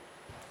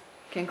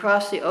can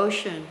cross the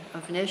ocean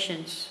of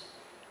omniscience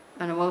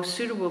on a most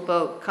suitable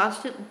boat,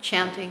 constantly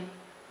chanting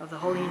of the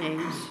holy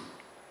names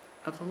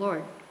of the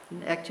Lord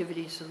and the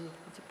activities of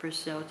the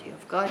personality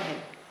of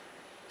Godhead.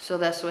 So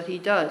that's what he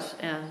does,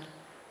 and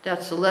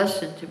that's the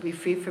lesson, to be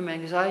free from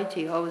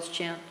anxiety, always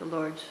chant the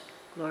Lord's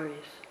glories.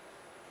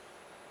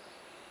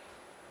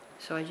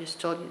 So I just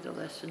told you the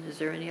lesson. Is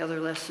there any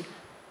other lesson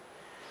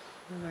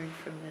we learned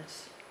from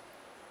this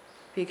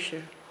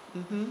picture?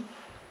 Mm-hmm.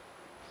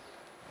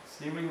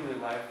 Seemingly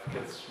life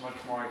gets much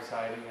more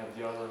exciting at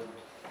the other end.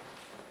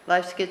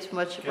 Life gets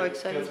much more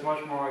exciting? Gets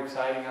much more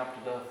exciting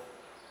after death.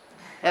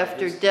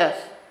 After Just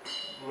death.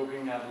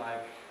 Looking at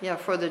like... Yeah,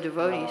 for the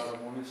devotees. The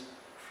Muni's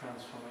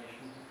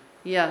transformation.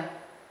 Yeah.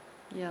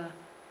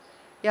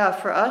 Yeah,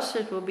 for us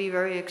it will be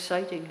very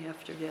exciting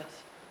after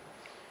death.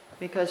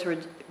 Because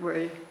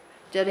we're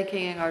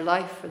dedicating our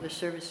life for the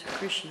service of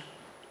Krishna.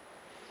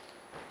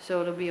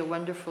 So it'll be a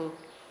wonderful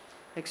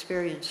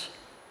experience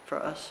for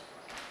us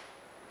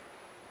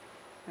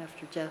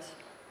after death.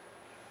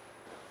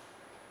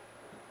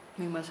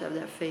 We must have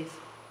that faith.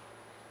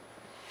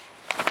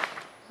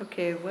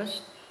 Okay,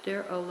 was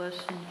there a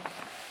lesson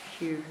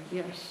here?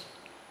 Yes.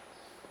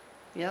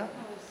 Yeah,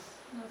 I was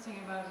not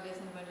thinking about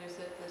listening when you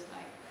said this,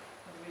 like,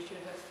 that we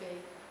should have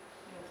faith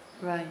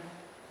right,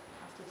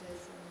 after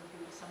this and it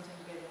will be something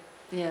better.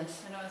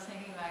 yes, And I was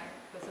thinking, like,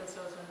 because that's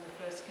also in the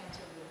first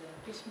canto with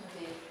Krishna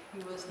Dev, he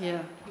was like,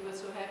 yeah, he was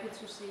so happy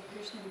to see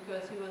Krishna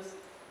because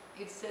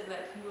it said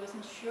that he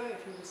wasn't sure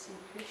if he would see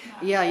Krishna.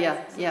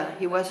 yeah,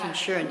 he wasn't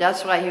sure, and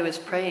that's why he was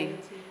praying.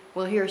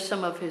 We'll hear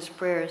some of his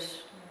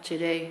prayers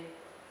today,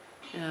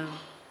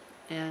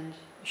 and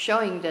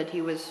showing that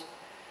he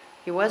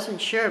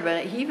wasn't sure,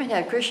 but he even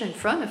had Krishna in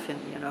front of him,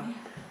 you know.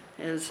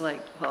 It was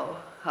like,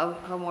 well,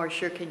 how more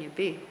sure can you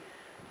be?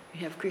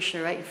 You have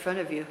Krishna right in front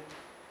of you.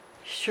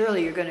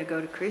 Surely you're going to go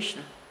to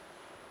Krishna.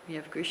 You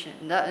have Krishna.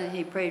 And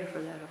he prayed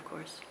for that, of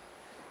course.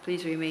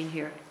 Please remain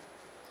here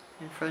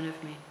in front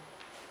of me.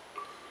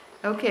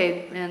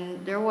 Okay,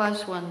 and there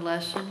was one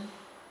lesson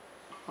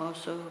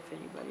also, if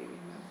anybody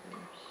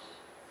remembers.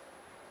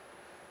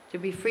 To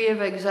be free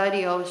of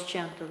anxiety, always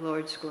chant the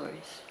Lord's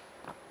glories.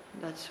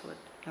 That's what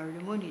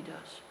Narada Muni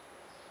does.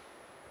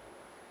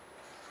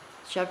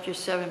 Chapter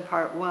 7,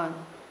 part 1.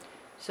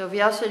 So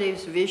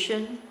Vyasadev's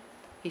vision,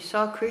 he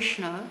saw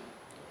Krishna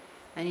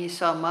and he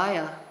saw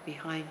Maya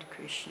behind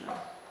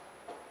Krishna.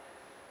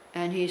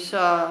 And he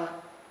saw,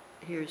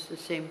 here's the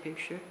same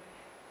picture,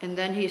 and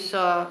then he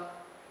saw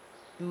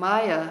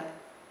Maya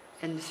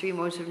and the three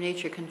modes of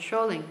nature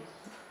controlling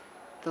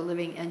the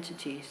living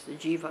entities, the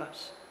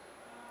jivas.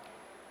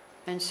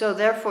 And so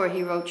therefore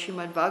he wrote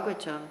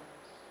Srimad-Bhagavatam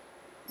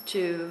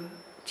to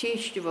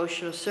teach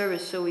devotional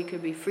service so we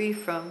could be free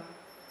from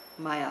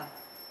Maya.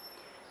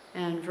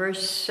 And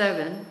verse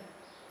 7,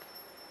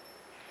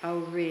 I'll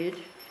read,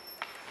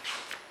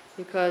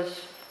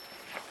 because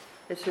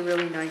it's a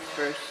really nice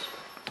verse.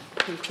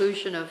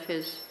 Conclusion of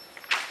his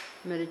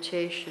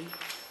meditation.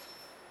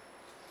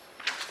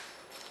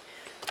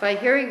 By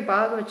hearing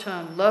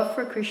Bhagavatam, love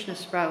for Krishna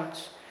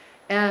sprouts,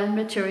 and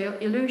material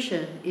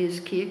illusion is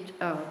kicked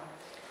out.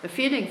 A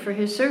feeling for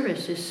his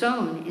service is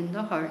sown in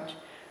the heart.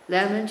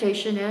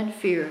 Lamentation and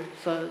fear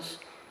thus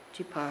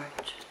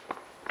depart.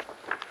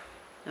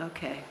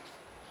 Okay.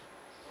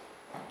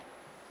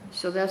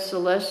 So that's the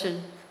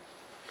lesson.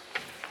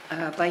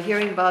 By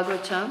hearing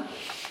Bhagavatam,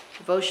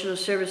 devotional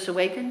service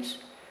awakens.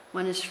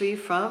 One is free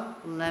from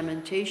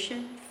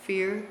lamentation,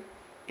 fear,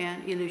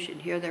 and illusion.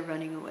 Here they're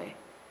running away.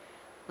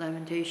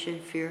 Lamentation,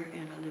 fear,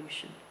 and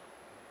illusion.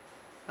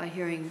 By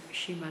hearing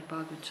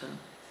Srimad-Bhagavatam.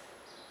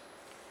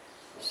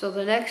 So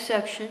the next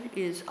section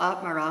is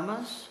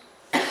Atmaramas,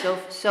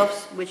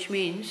 self, which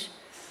means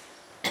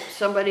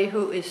somebody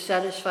who is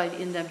satisfied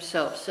in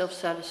themselves,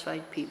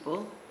 self-satisfied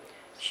people.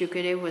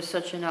 Shukadeva was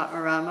such an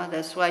Atmarama,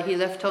 that's why he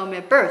left home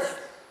at birth.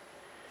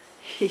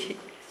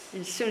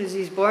 As soon as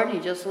he's born, he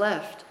just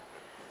left.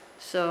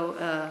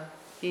 So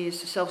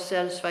he's a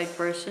self-satisfied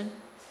person.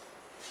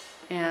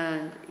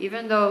 And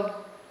even though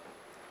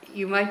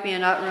you might be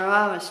an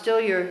Atmarama, still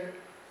you're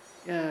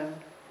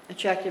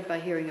attracted by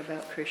hearing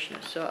about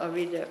Krishna. So I'll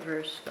read that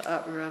verse, the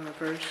Atmarama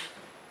verse.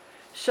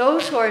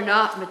 Souls who are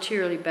not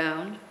materially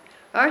bound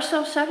are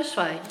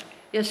self-satisfied,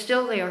 yet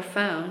still they are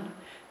found,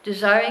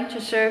 desiring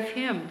to serve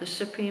Him, the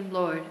Supreme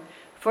Lord.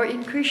 For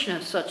in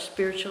Krishna such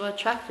spiritual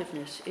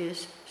attractiveness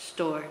is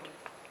stored.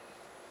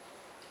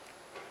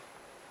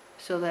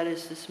 So that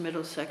is this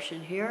middle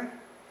section here.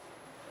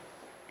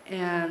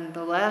 And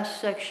the last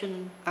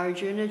section,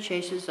 Arjuna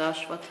chases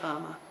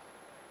Ashwatthama.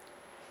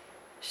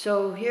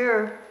 So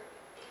here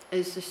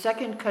is the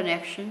second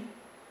connection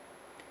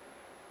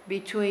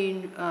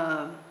between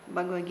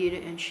Bhagavad Gita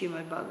and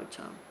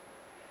Srimad-Bhagavatam.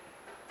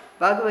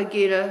 Bhagavad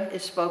Gita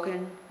is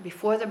spoken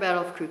before the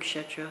battle of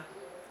Kurukshetra.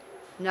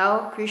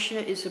 Now Krishna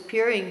is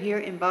appearing here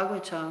in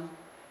Bhagavatam,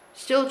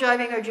 still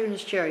driving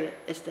Arjuna's chariot.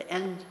 It's the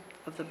end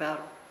of the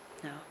battle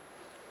now.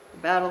 The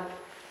battle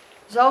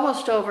is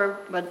almost over,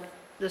 but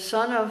the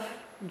son of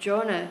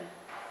Jonah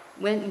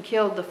went and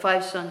killed the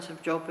 5 sons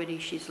of Draupadi.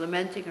 She's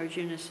lamenting.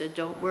 Arjuna said,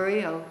 "Don't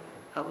worry, I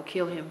will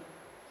kill him.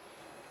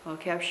 I'll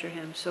capture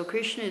him." So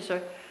Krishna is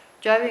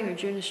driving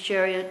Arjuna's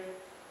chariot,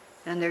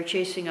 and they're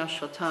chasing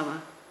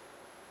Ashwatthama.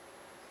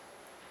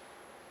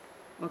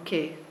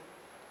 Okay,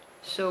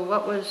 so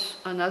what was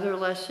another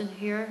lesson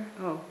here?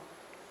 Oh,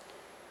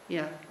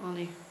 yeah,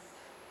 only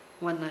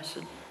one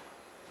lesson.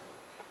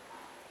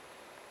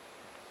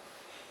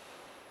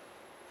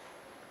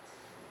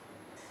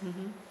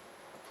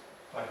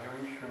 By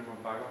hearing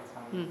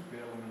Srimad-Bhagavatam,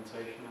 fear,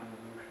 lamentation, and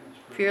illusion is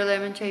free. Fear,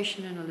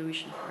 lamentation, and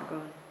illusion are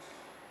gone.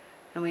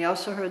 And we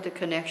also heard the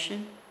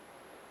connection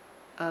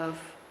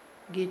of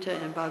Gita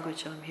and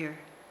Bhagavatam here.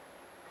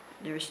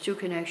 There's 2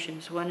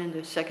 connections, one in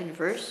the 2nd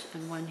verse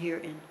and one here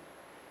in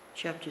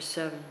chapter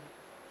 7.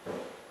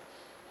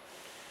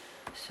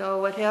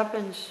 So what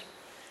happens?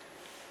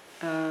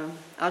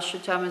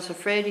 Ashwatthama is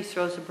afraid, he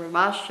throws a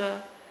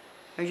Brahmastra.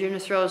 Arjuna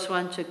throws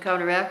one to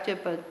counteract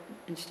it, but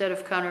instead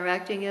of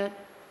counteracting it,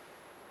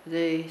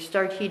 they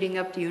start heating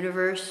up the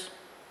universe,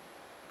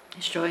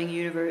 destroying the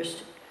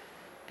universe,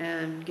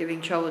 and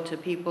giving trouble to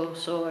people.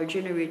 So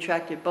Arjuna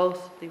retracted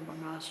both the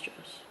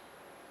Brahmastras.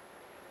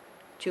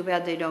 Too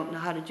bad they don't know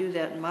how to do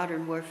that in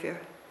modern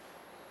warfare.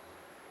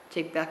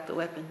 take back the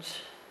weapons.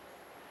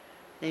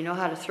 They know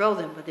how to throw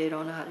them, but they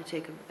don't know how to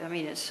take them. I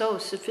mean, it's so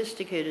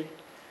sophisticated,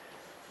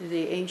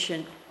 the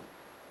ancient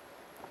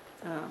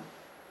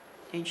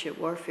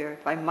warfare.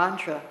 By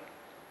mantra,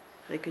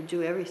 they could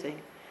do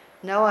everything.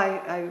 Now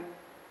I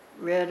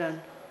read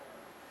on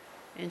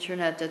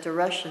internet that the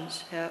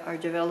Russians are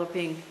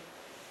developing,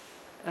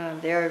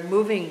 they are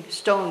moving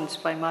stones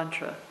by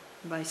mantra,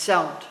 by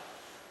sound.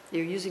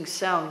 They're using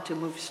sound to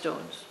move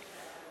stones.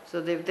 So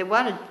they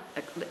wanted,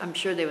 I'm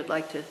sure they would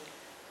like to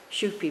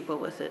shoot people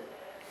with it.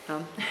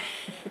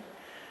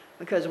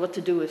 Because what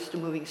to do with the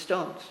moving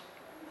stones?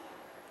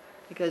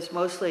 Because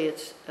mostly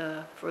it's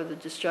for the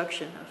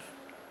destruction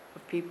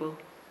of people.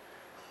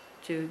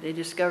 They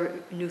discover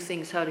new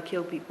things how to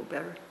kill people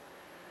better,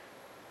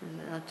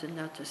 and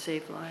not to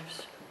save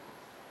lives.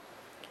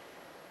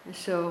 And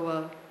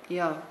so,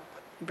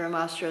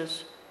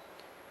 Brahmastras,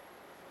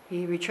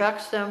 he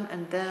retracts them,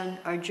 and then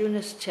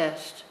Arjuna's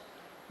test.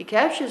 He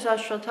captures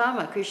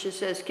Ashwatthama. Krishna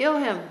says, kill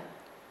him.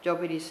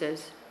 Draupadi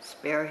says,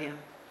 spare him.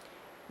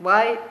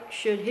 Why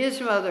should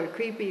his mother,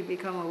 Kripi,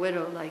 become a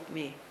widow like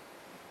me?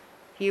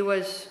 He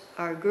was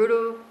our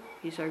guru,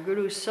 he's our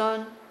guru's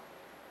son,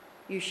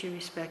 you should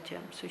respect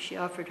him. So she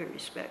offered her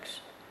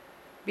respects.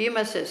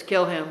 Bhima says,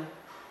 kill him.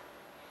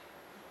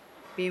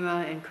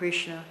 Bhima and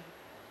Krishna.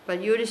 But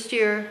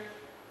Yudhisthira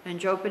and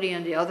Draupadi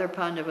and the other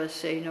Pandavas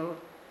say, no,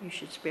 you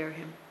should spare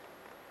him.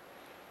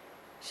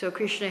 So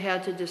Krishna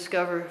had to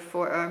discover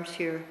 4 arms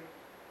here.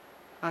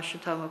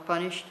 Ashwatthama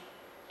punished.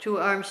 2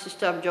 arms to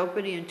stop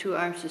Draupadi and 2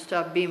 arms to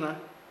stop Bhima.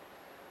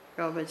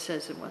 Prabhupada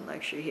says in one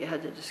lecture he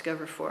had to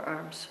discover 4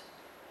 arms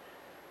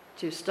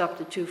to stop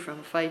the 2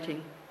 from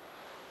fighting.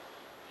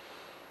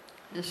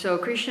 And so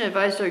Krishna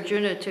advised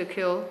Arjuna to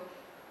kill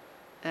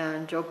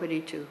and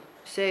Draupadi to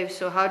save.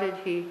 So how did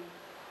he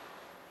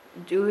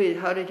do it?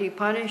 How did he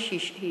punish?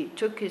 He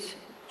took his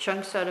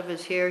chunks out of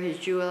his hair, his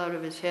jewel out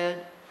of his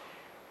head.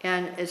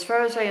 And as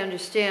far as I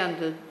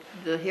understand,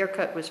 the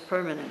haircut was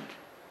permanent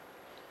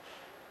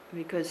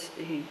because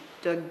he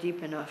dug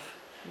deep enough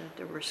that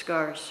there were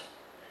scars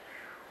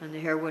and the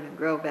hair wouldn't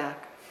grow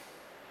back.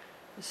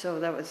 So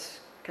that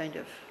was kind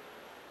of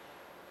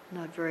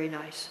not very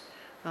nice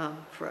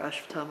for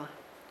Ashwatthama.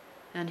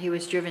 And he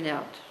was driven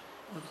out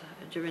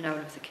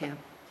of the camp.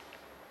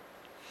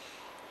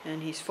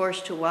 And he's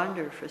forced to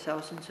wander for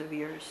thousands of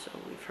years, so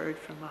we've heard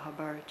from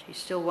Mahabharata. He's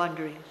still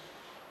wandering.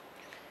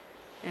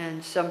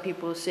 And some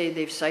people say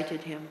they've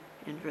sighted him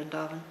in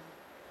Vrindavan,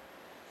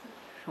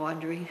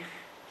 wandering.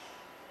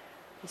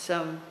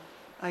 Some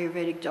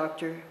Ayurvedic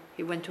doctor,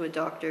 he went to a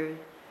doctor,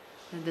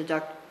 and the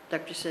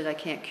doctor said, I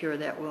can't cure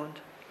that wound,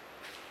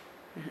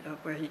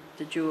 where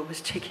the jewel was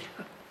taken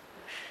out.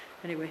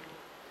 Anyway,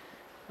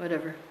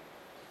 whatever.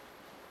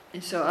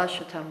 And so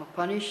Ashwatthama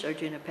punished,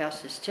 Arjuna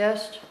passed his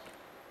test.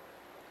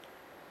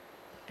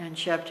 And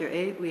chapter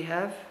 8 we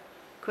have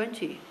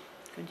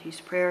Kunti's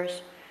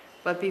prayers.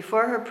 But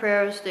before her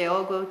prayers, they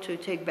all go to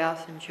take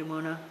bath in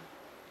Jamuna,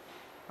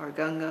 or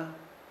Ganga,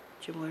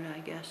 Jamuna, I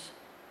guess.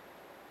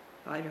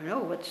 I don't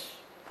know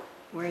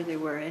where they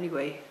were.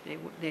 Anyway,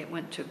 they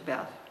went to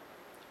bath.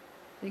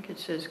 I think it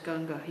says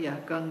Ganga. Yeah,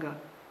 Ganga.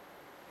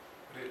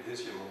 But it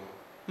is Yamuna.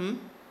 Hmm?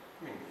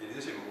 I mean, it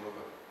is Yamuna,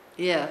 but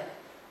Yeah.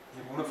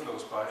 Yamuna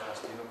flows by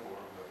Hastinapur.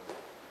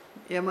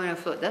 Yamuna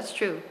float. That's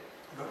true.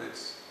 But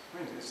it's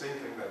the same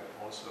thing that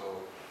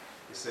also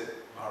is said,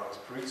 Maharaj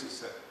Pariksit is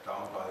set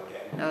down by the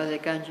Ganges. Oh, the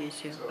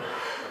Ganges, yeah. So, but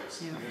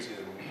it's Yeah. usually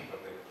Yamuna, but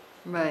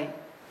Right.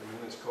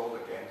 Yamuna is called the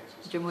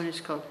Ganges. Jamuna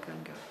is called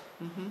Ganga.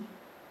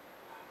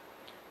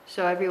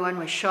 So everyone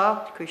was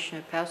shocked.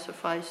 Krishna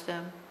pacifies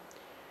them.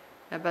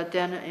 But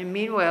then, and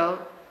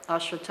meanwhile,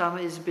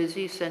 Ashwatthama is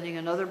busy sending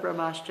another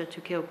Brahmastra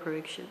to kill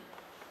Pariksit.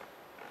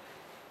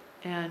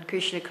 And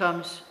Krishna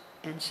comes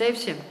and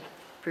saves him.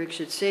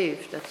 Pariksit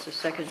saved. That's the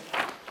second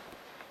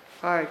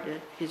part.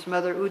 His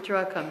mother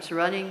Uttara comes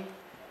running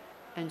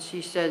and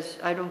she says,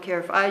 I don't care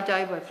if I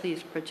die, but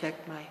please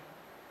protect my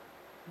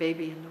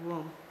baby in the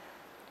womb.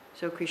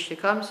 So Krishna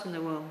comes in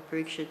the womb.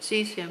 Pariksit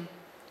sees him.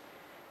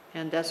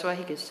 And that's why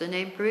he gets the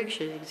name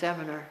Pariksit,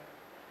 examiner,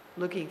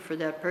 looking for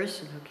that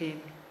person who came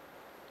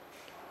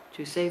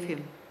to save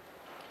him.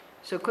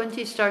 So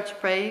Kunti starts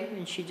praying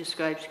and she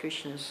describes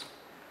Krishna's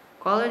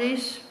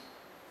qualities.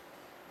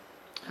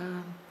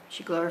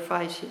 She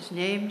glorifies his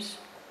names,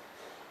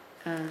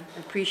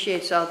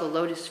 appreciates all the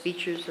lotus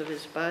features of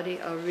his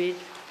body. I'll read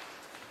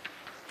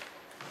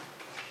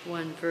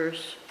one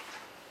verse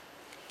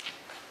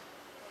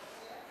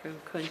from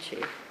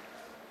Kunti.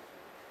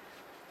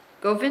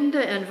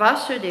 Govinda and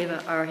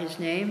Vasudeva are his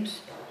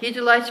names. He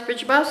delights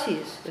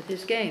Brajbasis with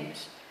his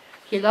games.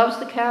 He loves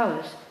the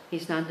cows.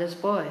 He's Nanda's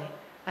boy.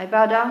 I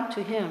bow down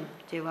to him,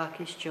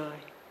 Devaki's joy.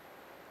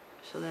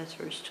 So that's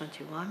verse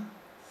 21.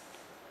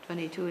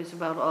 22 is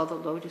about all the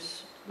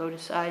lotus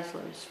eyes,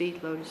 lotus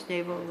feet, lotus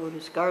navel,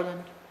 lotus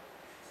garland,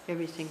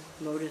 everything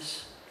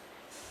lotus.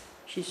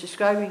 She's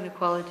describing the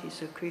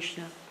qualities of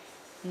Krishna.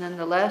 And then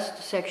the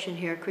last section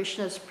here,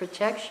 Krishna's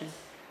protection.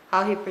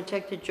 How he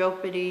protected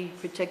Draupadi,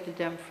 protected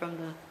them from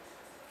the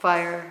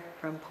fire,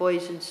 from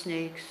poison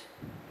snakes,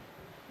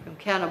 from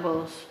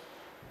cannibals.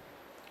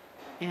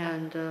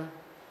 And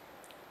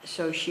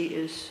so she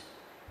is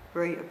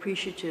very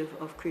appreciative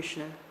of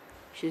Krishna.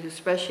 She's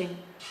expressing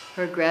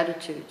her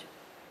gratitude.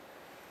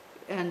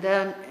 And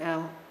then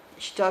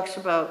she talks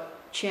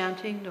about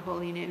chanting the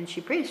holy name, and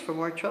she prays for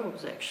more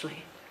troubles,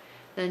 actually.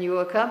 Then you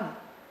will come,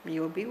 and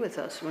you will be with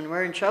us. When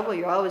we're in trouble,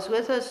 you're always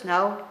with us.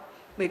 Now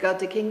we got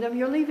the kingdom,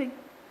 you're leaving.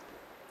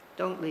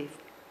 Don't leave.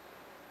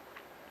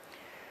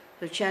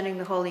 So chanting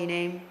the holy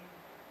name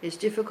is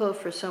difficult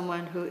for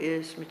someone who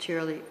is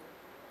materially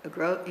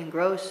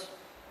engrossed.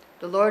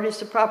 The Lord is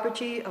the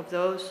property of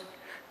those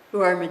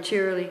who are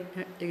materially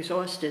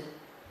exhausted.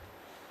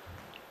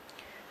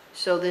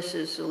 So this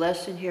is a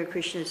lesson here.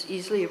 Krishna is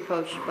easily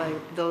approached by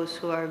those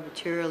who are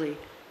materially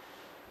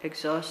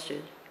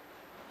exhausted.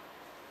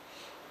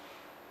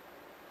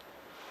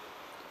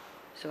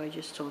 So I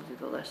just told you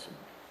the lesson.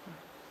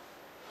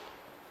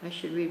 I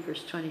should read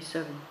verse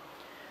 27.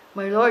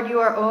 My Lord, you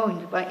are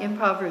owned by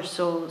impoverished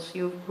souls,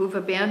 who've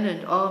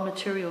abandoned all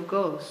material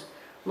goals.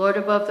 Lord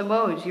above the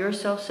modes, you're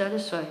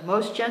self-satisfied.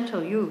 Most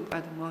gentle, you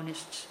are the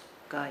monist's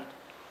guide.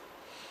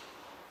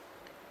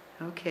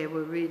 Okay,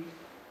 we'll read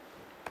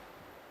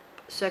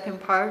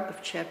second part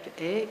of chapter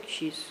 8.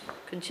 She's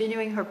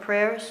continuing her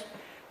prayers,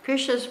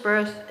 Krishna's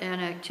birth and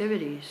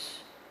activities.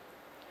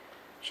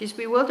 She's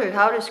bewildered.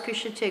 How does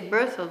Krishna take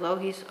birth although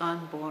he's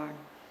unborn?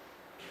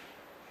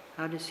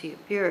 How does he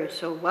appear?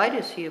 So why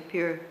does he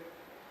appear?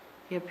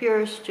 He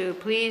appears to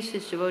please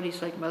his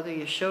devotees like Mother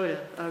Yashoda.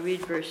 I'll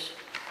read verse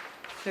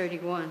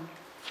 31.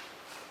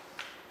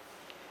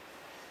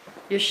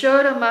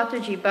 Yashoda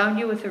Mataji bound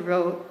you with a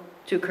rope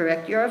to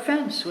correct your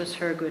offense, was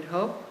her good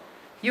hope.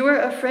 You were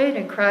afraid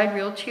and cried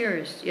real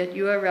tears, yet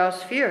you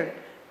aroused fear,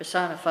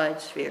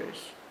 personified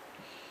spheres.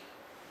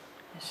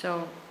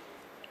 So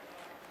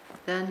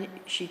then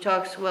she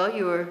talks, well,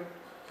 you were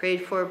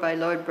prayed for by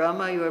Lord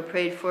Brahma, you were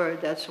prayed for,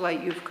 that's why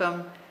you've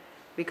come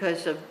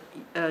because of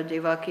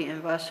Devaki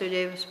and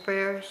Vasudeva's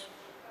prayers.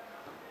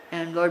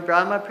 And Lord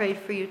Brahma prayed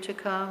for you to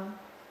come.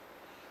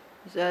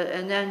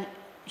 And then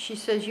she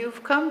says,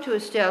 you've come to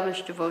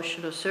establish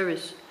devotional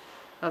service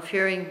of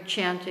hearing,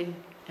 chanting,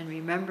 and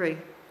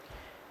remembering.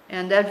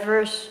 And that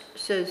verse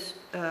says,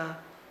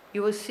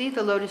 you will see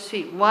the lotus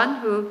feet. One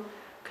who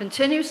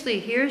continuously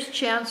hears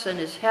chants and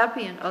is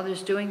happy in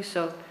others doing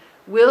so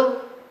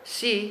will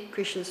see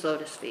Krishna's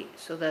lotus feet.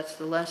 So that's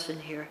the lesson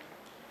here.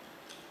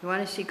 You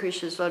want to see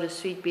Krishna's lotus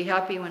feet, be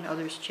happy when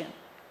others chant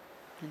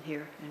and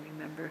hear and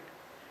remember.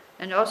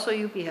 And also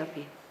you be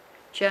happy.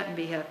 Chant and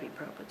be happy,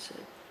 Prabhupada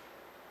said.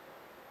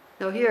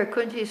 Now here,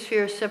 Kunti's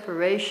fear of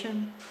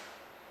separation.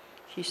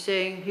 She's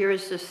saying, here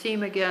is the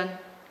theme again,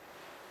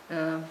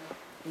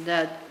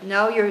 that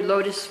now your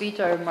lotus feet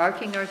are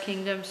marking our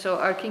kingdom, so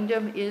our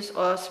kingdom is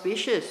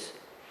auspicious.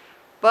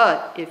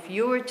 But if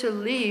you were to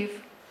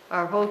leave,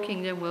 our whole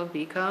kingdom will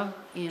become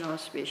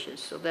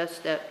inauspicious. So that's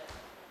that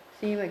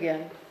theme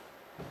again.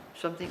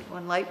 Something,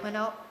 one light went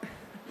out?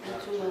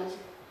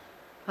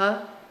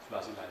 Huh?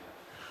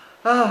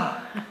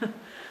 Oh,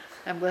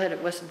 I'm glad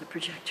it wasn't the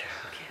projector.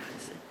 Okay,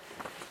 that's it.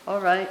 All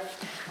right.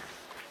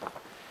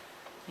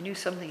 I knew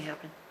something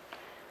happened.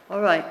 All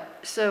right,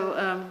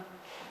 so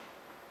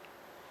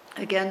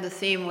again, the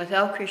theme,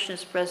 without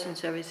Krishna's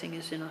presence, everything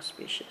is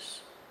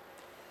inauspicious.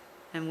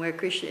 And where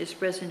Krishna is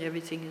present,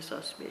 everything is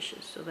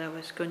auspicious. So that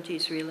was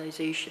Kunti's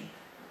realization.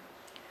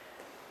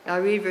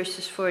 I'll read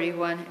verses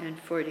 41 and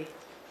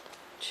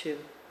 42.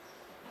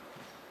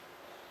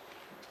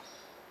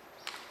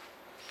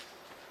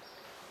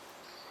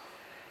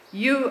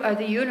 You are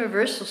the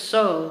universal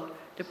soul,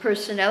 the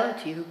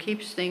personality who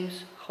keeps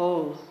things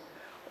whole.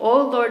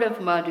 O Lord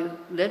of Madhu,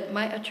 let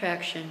my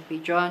attraction be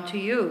drawn to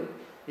you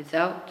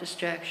without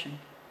distraction.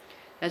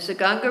 As the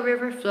Ganga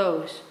river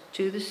flows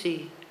to the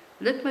sea,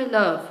 let my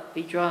love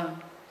be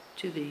drawn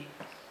to thee.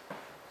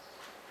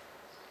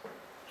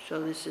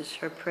 So this is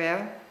her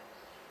prayer.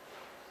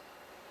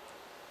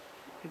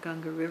 The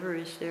Ganga river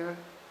is there.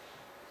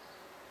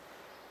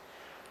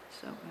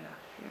 So, yeah,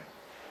 here.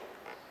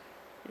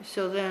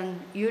 So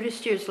then,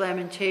 Yudhishthira's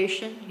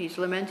lamentation, he's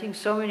lamenting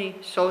so many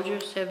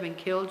soldiers have been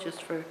killed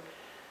just for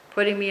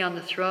putting me on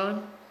the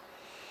throne.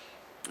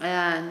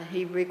 And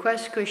he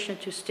requests Krishna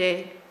to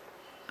stay,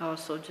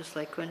 also just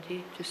like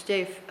Kunti, to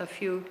stay a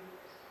few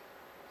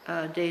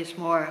days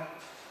more,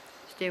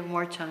 stay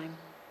more time.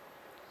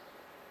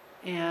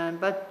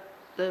 But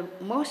the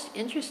most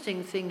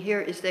interesting thing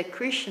here is that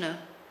Krishna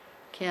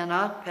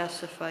cannot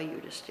pacify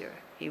Yudhishthira.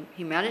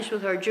 He managed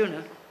with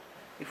Arjuna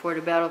before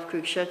the battle of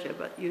Kurukshetra,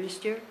 but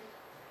Yudhishthira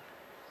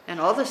and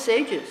all the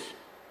sages,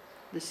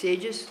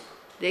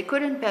 they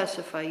couldn't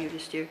pacify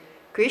Yudhishthira.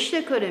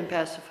 Krishna couldn't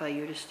pacify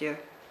Yudhishthira.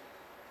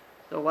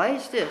 So why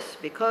is this?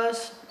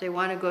 Because they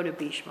want to go to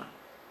Bhishma.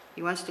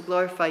 He wants to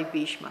glorify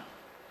Bhishma.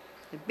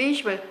 And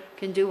Bhishma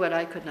can do what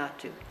I could not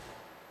do.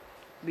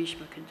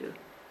 Bhishma can do.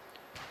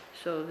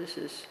 So this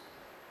is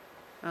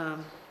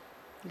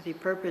the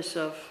purpose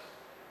of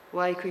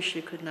why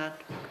Krishna could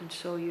not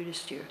console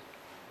Yudhishthira.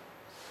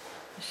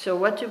 So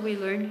what did we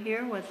learn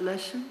here? What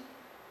lesson?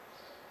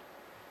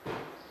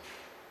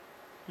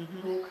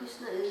 Mhm. Where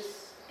Krishna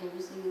is,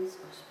 everything is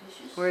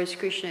auspicious. Where is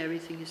Krishna,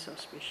 everything is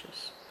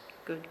auspicious.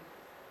 Good.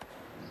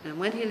 And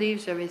when he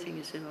leaves, everything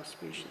is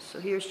inauspicious.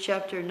 So here's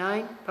chapter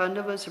 9,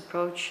 Pandavas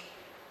approach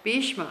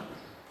Bhishma.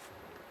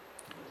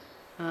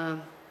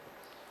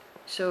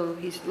 So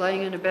he's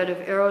lying in a bed of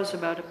arrows,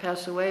 about to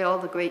pass away. All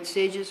the great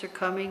sages are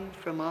coming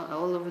from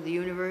all over the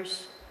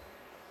universe.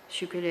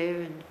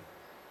 Shukadeva and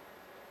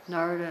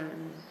Narada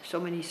and so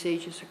many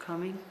sages are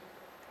coming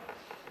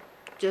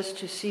just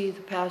to see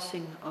the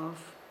passing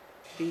of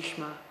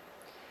Bhishma.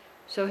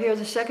 So here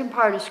the second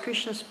part is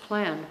Krishna's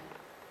plan.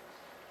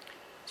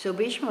 So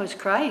Bhishma was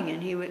crying,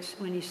 and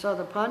when he saw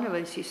the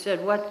Pandavas, he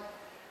said, what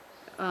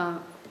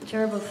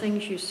terrible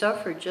things you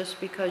suffered just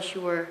because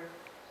you were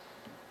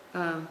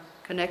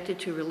connected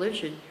to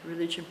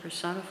religion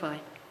personified.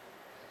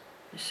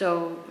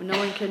 So no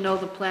one can know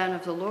the plan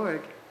of the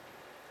Lord.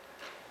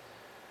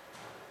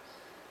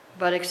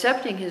 But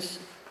accepting his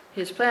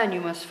plan,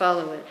 you must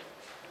follow it.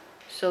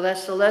 So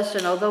that's the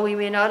lesson. Although we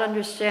may not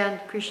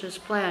understand Krishna's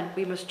plan,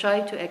 we must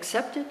try to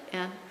accept it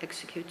and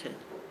execute it.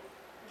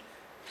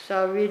 So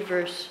I'll read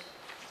verse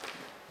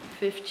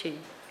 15.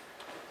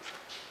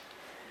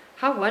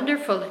 How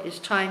wonderful is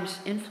time's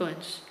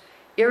influence,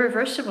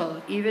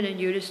 irreversible even in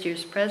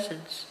Yudhisthira's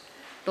presence.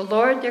 The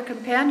Lord, their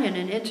companion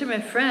and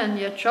intimate friend,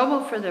 yet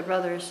trouble for their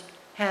brothers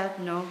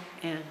had no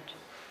end.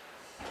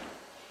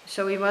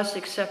 So we must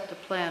accept the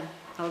plan.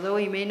 Although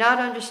we may not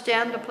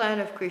understand the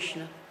plan of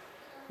Krishna,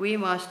 we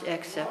must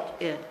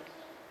accept it.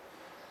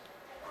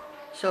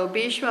 So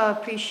Bhishma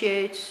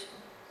appreciates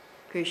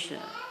Krishna.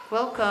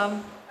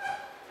 Welcome.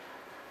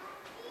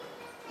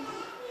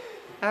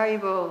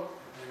 Haribol.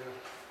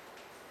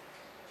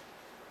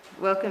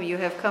 Welcome, you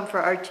have come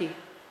for Arti.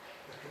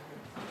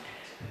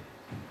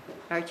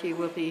 Arti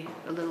will be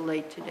a little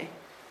late today.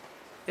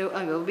 It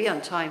will be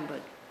on time,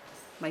 but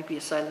might be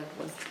a silent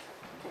one.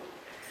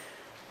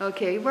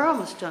 Okay, we're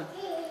almost done.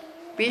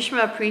 Bhishma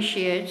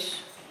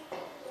appreciates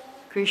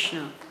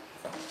Krishna.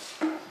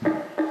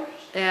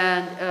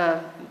 And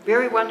a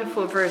very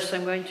wonderful verse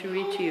I'm going to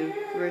read to you,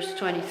 verse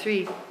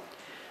 23.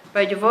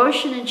 By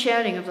devotion and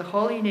chanting of the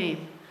holy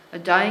name, a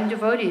dying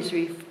devotee is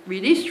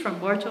released from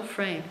mortal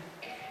frame.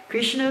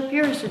 Krishna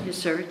appears in his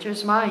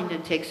servitor's mind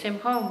and takes him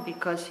home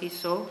because he's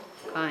so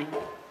kind.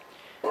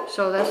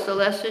 So that's the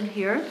lesson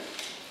here.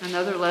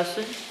 Another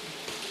lesson.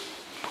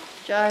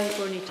 Jai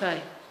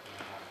Gurnitai.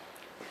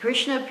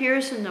 Krishna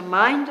appears in the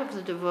mind of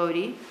the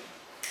devotee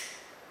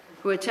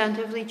who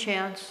attentively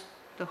chants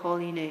the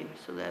holy name.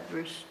 So that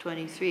verse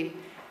 23.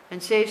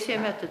 And saves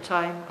him at the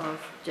time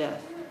of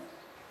death.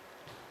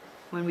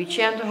 When we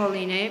chant the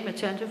holy name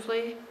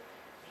attentively,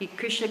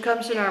 Krishna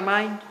comes in our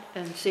mind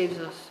and saves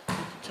us at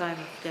the time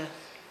of death.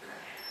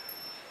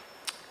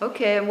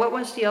 Okay, and what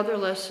was the other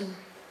lesson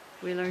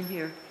we learned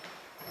here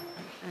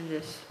in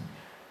this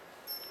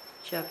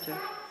chapter?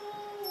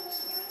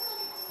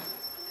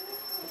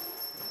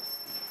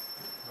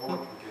 No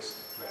one can guess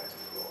the plans of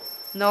the Lord.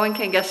 No one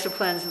can guess the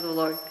plans of the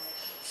Lord.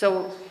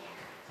 So,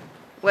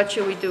 what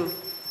should we do?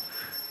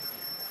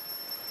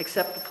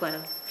 Accept the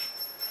plan.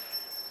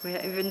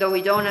 Even though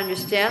we don't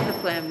understand the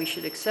plan, we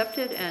should accept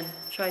it and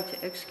try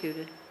to execute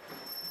it.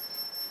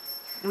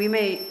 We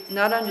may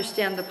not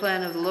understand the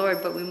plan of the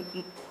Lord,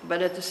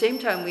 but at the same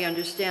time we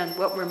understand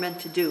what we're meant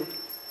to do,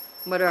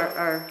 what are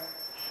our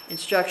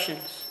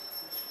instructions,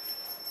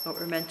 what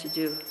we're meant to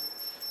do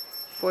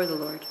for the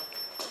Lord.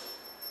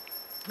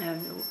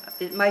 And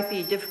it might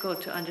be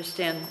difficult to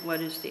understand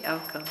what is the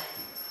outcome.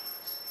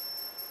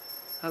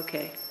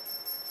 Okay.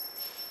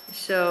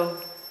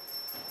 So,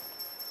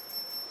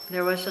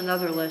 there was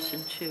another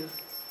lesson too.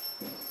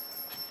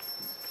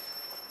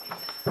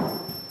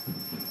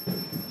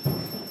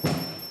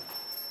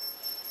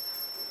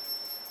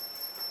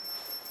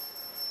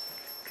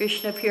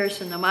 Krishna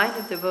appears in the mind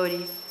of the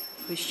devotee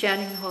who is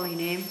chanting the holy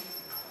name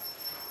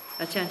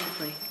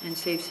attentively and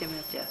saves him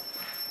at death.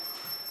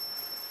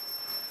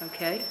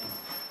 Okay?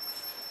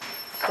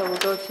 So we'll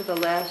go to the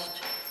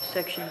last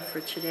section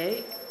for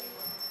today.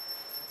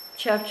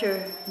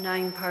 Chapter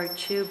 9, Part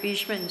 2,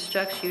 Bhishma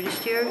instructs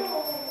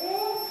Yudhisthira.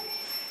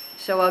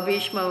 So while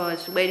Bhishma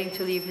was waiting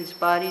to leave his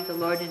body, the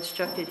Lord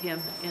instructed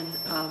him in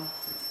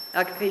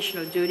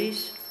occupational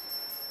duties.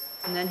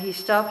 And then he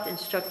stopped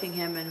instructing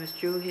him and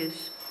withdrew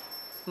his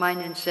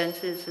mind and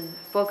senses and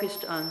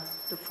focused on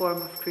the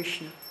form of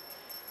Krishna.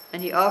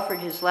 And he offered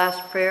his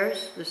last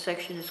prayers. The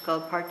section is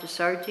called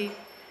Parthasarthi.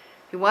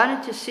 He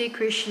wanted to see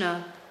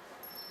Krishna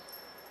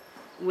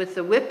with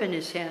the whip in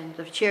his hand,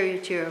 the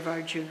charioteer of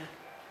Arjuna.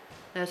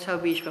 That's how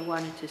Bhishma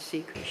wanted to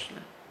see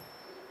Krishna.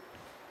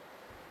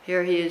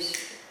 Here he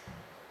is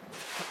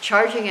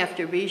charging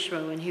after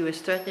Bhishma when he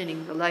was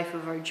threatening the life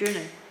of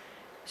Arjuna.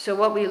 So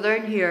what we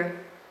learn here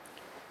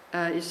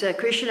is that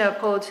Krishna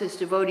upholds his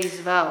devotee's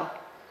vow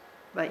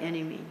by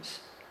any means.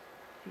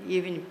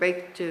 Even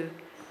to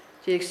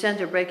the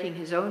extent of breaking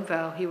his own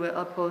vow, he will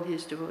uphold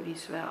his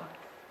devotee's vow.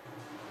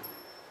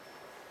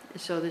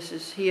 So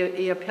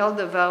he upheld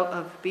the vow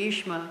of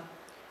Bhishma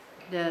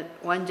that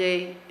one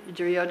day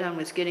Duryodhana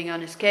was getting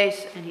on his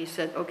case and he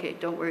said, okay,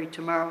 don't worry,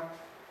 tomorrow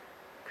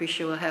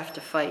Krishna will have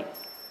to fight,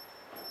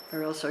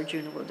 or else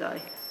Arjuna will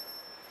die.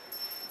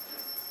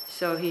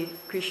 So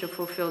Krishna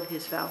fulfilled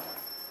his vow.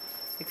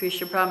 And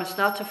Krishna promised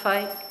not to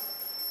fight,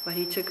 but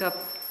he took up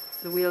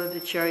the wheel of the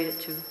chariot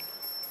to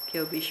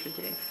kill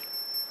Bhishmadev.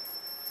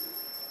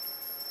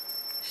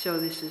 So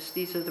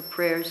these are the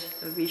prayers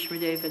of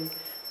Bhishmadev. And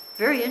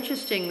very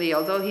interestingly,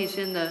 although he's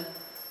in the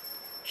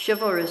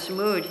chivalrous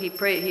mood,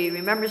 he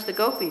remembers the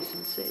gopis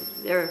and says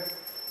they're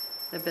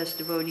the best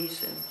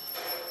devotees, and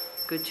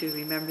good to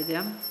remember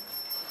them.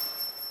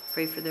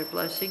 Pray for their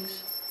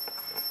blessings.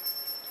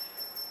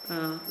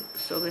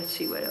 So let's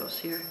see what else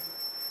here.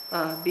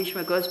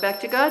 Bhishma goes back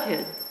to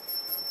Godhead.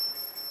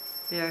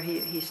 There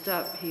he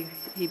stopped.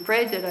 He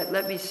prayed that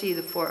let me see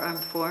the four-armed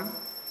form.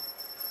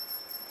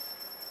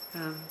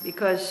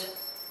 Because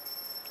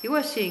he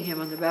was seeing him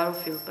on the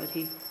battlefield, but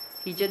he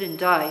didn't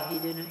die.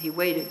 He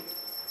waited,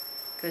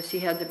 because he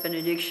had the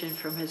benediction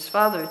from his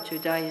father to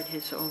die at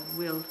his own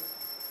will.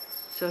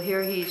 So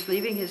here he's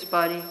leaving his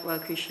body while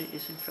Krishna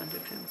is in front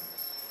of him,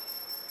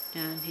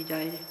 and he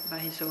died by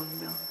his own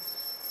will.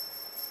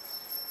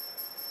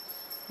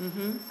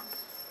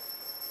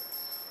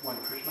 When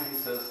Krishna, he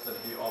says that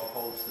he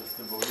upholds his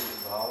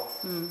devotee's vow,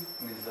 and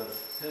he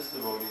says his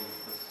devotee,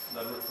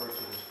 that refers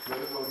to his pure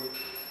devotee,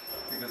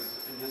 because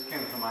it just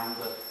came to mind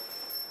that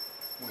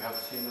we have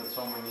seen that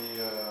so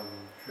many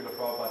Srila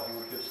Prabhupada, he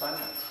would give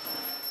sannyas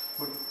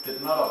who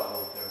did not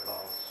uphold their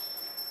vows.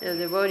 The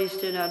devotees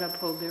did not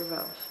uphold their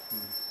vows.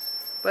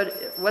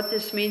 But what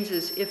this means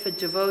is, if a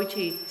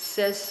devotee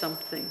says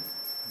something,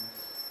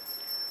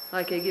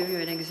 like I give you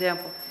an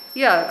example.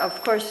 Yeah,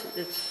 of course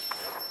it's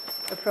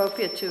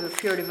appropriate to a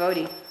pure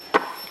devotee.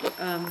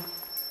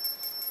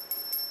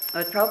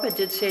 But Prabhupada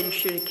did say to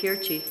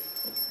Shuddhakirti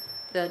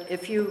that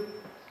if you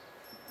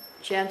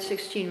chant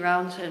 16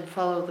 rounds and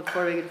follow the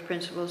four regulative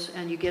principles,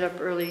 and you get up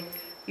early,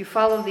 you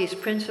follow these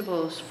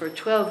principles for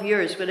 12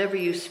 years, whatever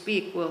you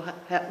speak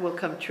will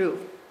come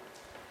true.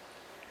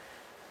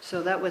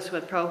 So that was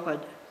what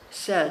Prabhupada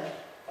said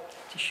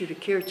to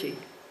Shuddhakirti.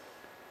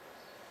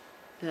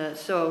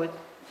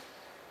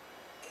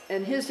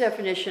 And his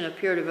definition of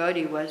pure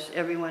devotee was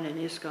everyone in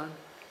ISKCON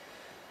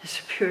is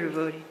a pure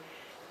devotee.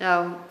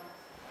 Now,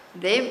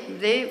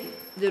 the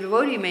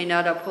devotee may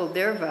not uphold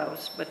their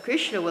vows, but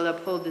Krishna will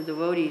uphold the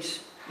devotees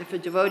if a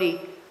devotee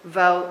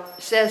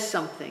says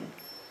something.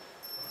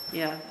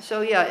 Yeah. So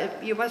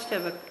you must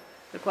have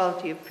the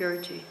quality of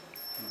purity.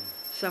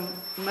 You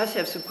must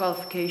have some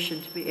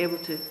qualification to be able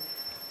to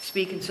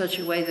speak in such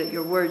a way that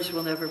your words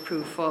will never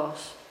prove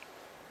false.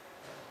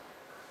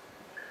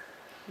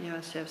 You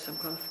must have some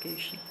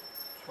qualification.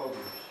 12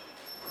 years.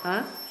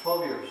 Huh?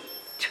 12 years.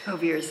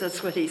 12 years,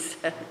 that's what he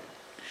said.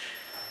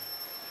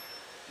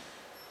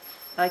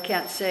 I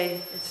can't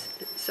say.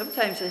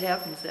 Sometimes it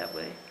happens that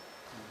way.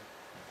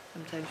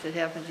 Sometimes it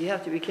happens. You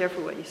have to be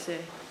careful what you say.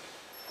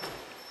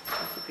 You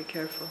have to be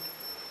careful.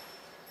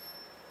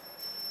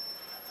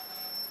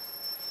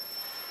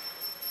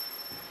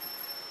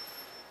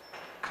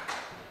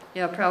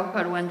 Yeah,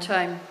 Prabhupada one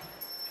time,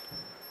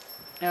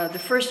 the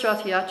first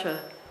Rath Yatra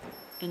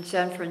in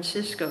San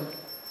Francisco,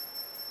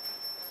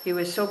 he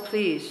was so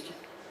pleased.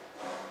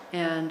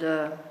 And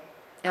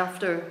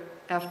after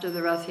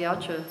the Rath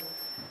Yatra,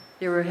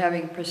 they were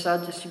having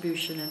prasad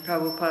distribution, and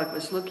Prabhupada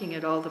was looking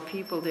at all the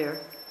people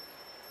there.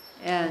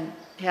 And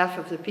half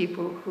of the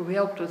people who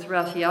helped with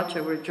Rath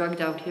Yatra were drugged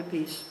out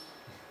hippies.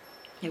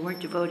 They weren't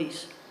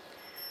devotees.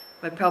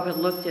 But Prabhupada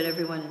looked at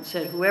everyone and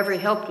said, whoever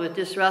helped with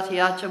this Rath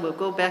Yatra will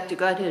go back to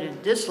Godhead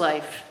in this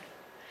life.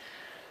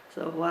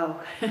 So,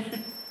 wow.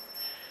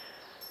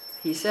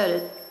 He said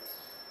it.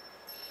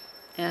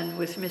 And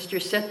with Mr.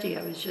 Sethi,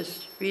 I was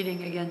just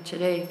reading again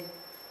today.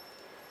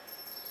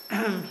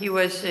 He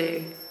was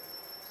a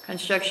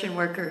construction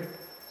worker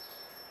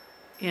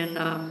in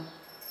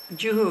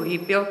Juhu. He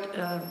built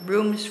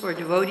rooms for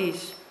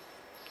devotees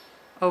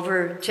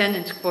over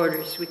tenants'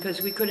 quarters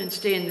because we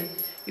couldn't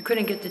you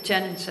couldn't get the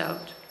tenants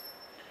out.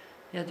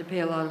 You had to pay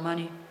a lot of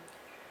money.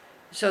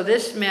 So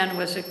this man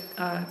was a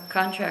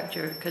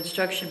contractor,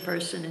 construction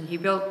person, and he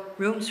built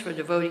rooms for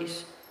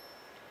devotees.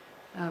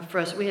 For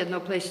us, we had no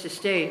place to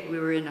stay. We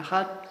were in a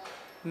hut.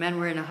 The men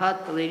were in a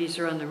hut. The ladies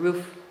are on the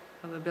roof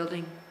of a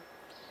building.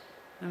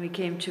 And we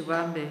came to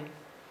Bombay,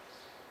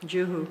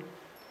 Juhu.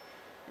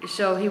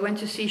 So he went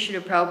to see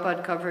Srila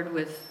Prabhupada covered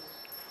with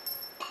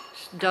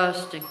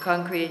dust and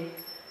concrete.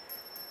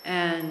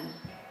 And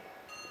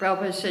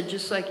Prabhupada said,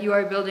 just like you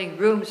are building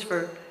rooms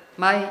for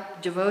my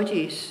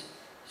devotees,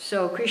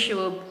 so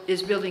Krishna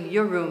is building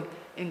your room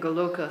in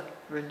Goloka,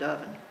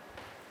 Vrindavan.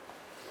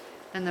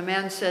 And the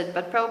man said,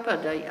 but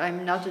Prabhupada,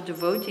 I'm not a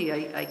devotee.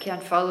 I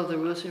can't follow the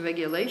rules and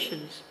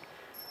regulations.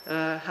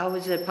 How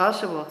is it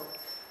possible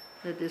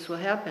that this will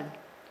happen?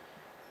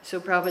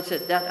 So Prabhupada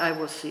said, that I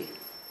will see.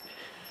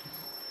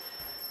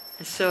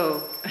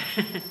 So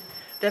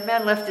that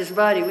man left his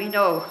body. We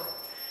know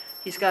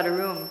he's got a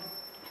room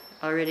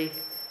already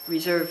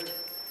reserved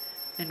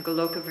in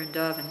Goloka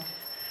Vrindavan.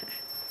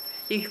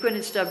 He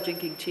couldn't stop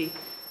drinking tea.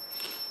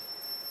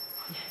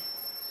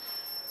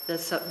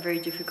 That's something very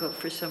difficult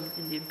for some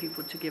Indian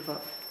people to give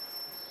up.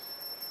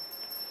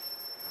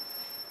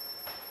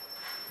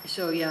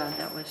 So yeah,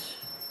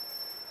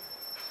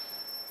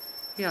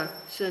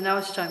 so now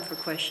it's time for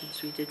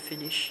questions. We did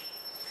finish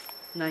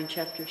 9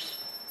 chapters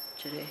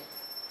today.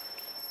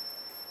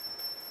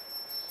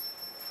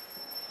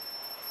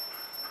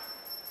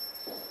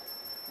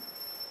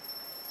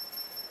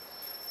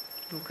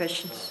 No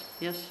questions?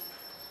 Yes?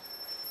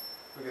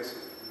 I guess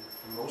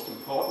the most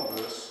important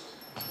verse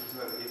isn't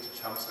that Iti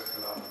Chamsa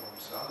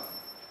Kalapamsa?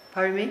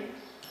 Pardon me?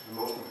 The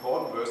most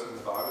important verse in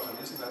the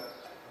Bhagavatam, isn't that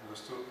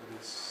understood that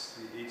it's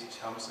the Iti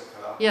Chamsa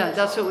Kalapamsa? Yeah,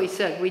 that's what we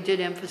said. We did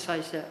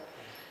emphasize that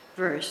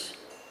verse.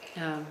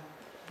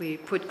 We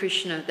put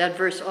Krishna, that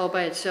verse all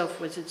by itself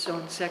was its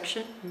own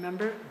section,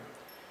 remember?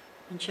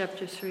 In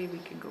chapter 3, we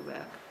can go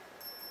back.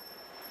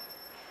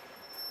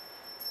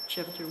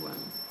 Chapter 1.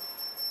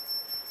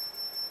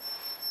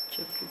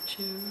 Chapter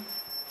 2.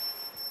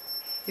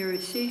 Here,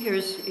 see,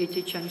 here's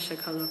Iti Chamsa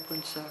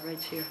Kalapamsa,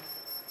 right here.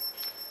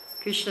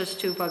 Krishna's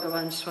tu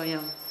Bhagavan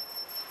Swayam.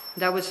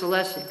 That was the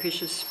lesson,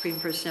 Krishna's Supreme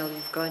Personality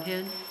of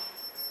Godhead.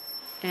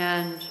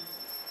 And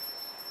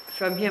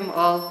from him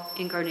all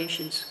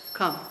incarnations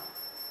come.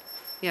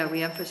 Yeah,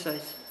 we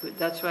emphasize.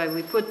 That's why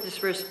we put this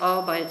verse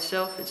all by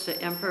itself. It's the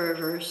emperor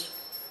verse,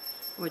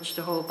 which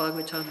the whole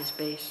Bhagavatam is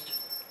based.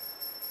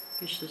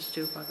 Krishna's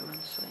tu Bhagavan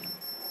Swayam.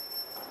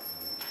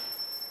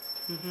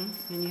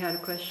 And you had a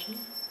question?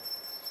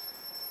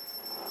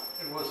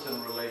 It was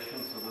in relation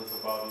to this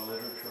about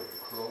literature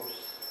of crows.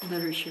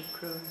 Literature of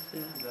crows,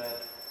 yeah.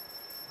 That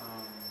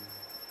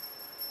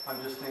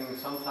I'm just thinking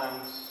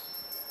sometimes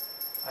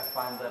I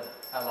find that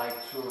I like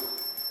to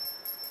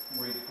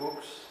read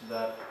books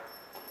that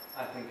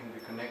I think can be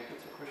connected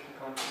to Krishna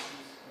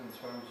consciousness in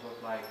terms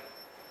of like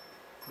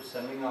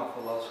presenting our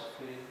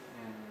philosophy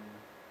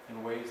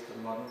in ways that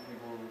modern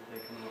people they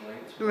can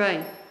relate to.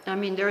 Right. I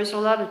mean, there is a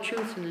lot of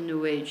truth in the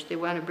New Age. They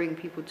want to bring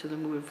people to the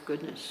mood of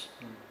goodness.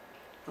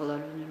 A lot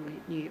of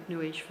the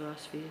New Age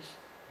philosophies.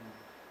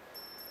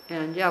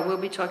 And yeah, we'll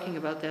be talking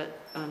about that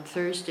on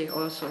Thursday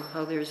also,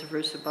 how there's a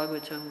verse of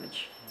Bhagavatam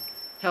which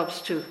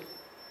helps to,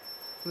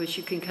 which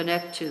you can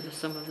connect to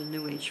some of the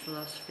New Age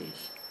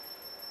philosophies.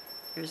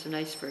 There's a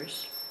nice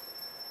verse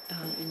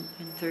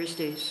in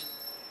Thursday's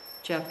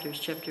chapters,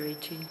 chapter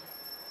 18.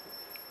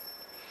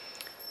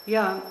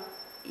 Yeah,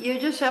 you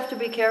just have to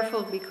be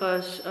careful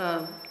because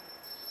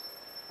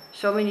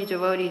so many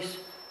devotees,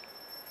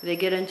 they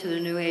get into the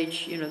New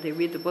Age, they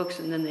read the books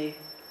and then they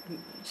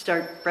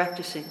start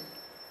practicing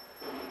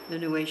the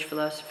New Age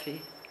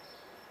philosophy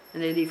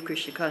and they leave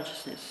Krishna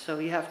consciousness. So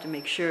you have to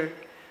make sure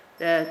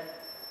that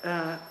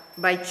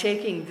by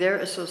taking their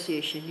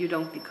association, you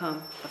don't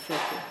become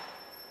affected.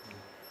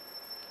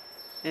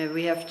 And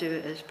we have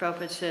to, as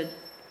Prabhupada said,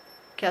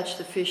 catch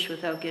the fish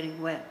without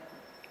getting wet.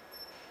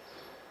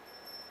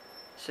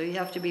 So you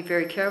have to be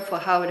very careful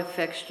how it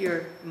affects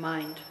your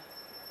mind,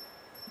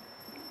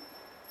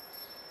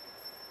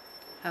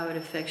 how it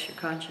affects your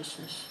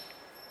consciousness,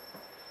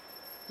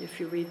 if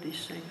you read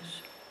these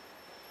things.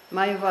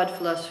 Mayavad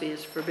philosophy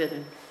is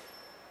forbidden.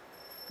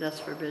 That's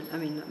forbidden. I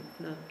mean,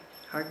 the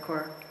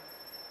hardcore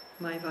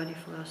Mayavadi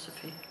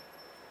philosophy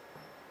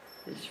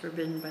is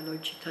forbidden by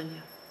Lord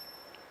Chaitanya.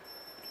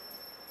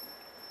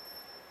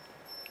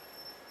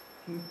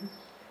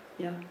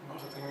 Yeah. I'm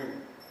also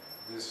thinking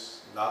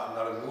this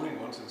Narada-Muni, in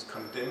one sense,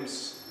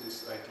 condemns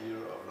this idea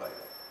of like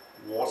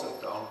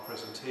watered down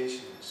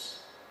presentations.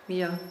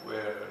 Yeah.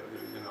 Where,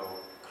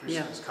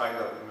 Krishna is kind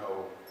of,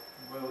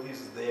 well,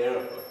 he's there,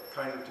 but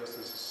kind of just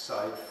as a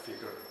side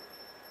figure.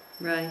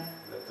 Right.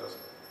 That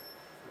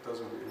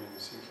doesn't,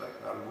 it seems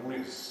like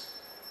Narada-Muni's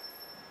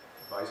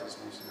advices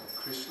is,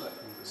 Krishna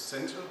in the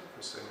center,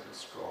 presented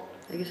strongly.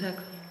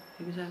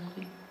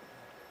 Exactly.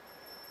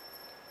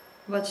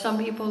 But some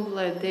people,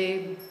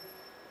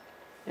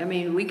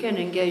 we can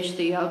engage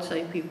the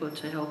outside people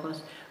to help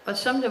us. But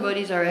some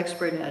devotees are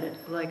expert at it.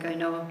 Like I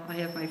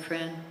have my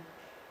friend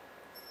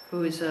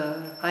who is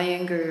a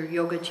Iyengar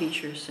yoga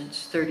teacher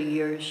since 30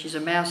 years. She's a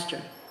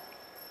master.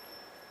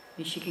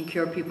 And she can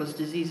cure people's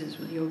diseases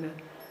with yoga.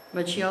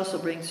 But she also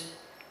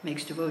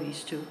makes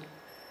devotees too.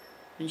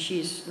 And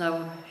she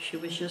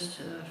was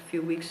just a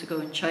few weeks ago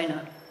in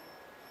China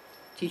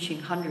teaching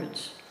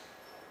hundreds.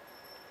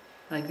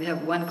 Like they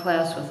have one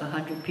class with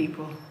 100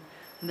 people,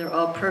 and they're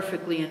all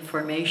perfectly in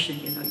formation.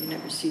 You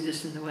never see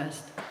this in the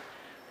West.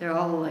 They're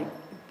all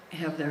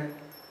have their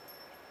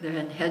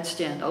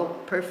headstand all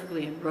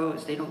perfectly in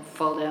rows. They don't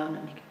fall down,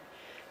 and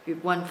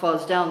if one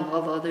falls down,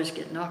 all the others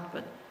get knocked.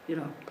 But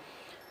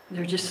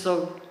they're just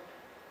so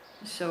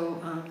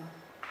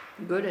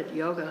good at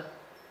yoga.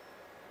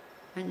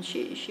 And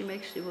she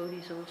makes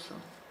devotees also.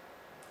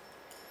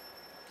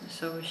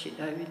 So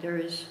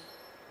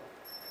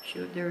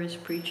there is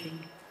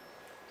preaching.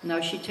 Now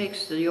she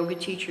takes the yoga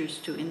teachers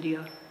to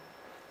India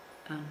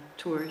on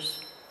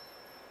tours.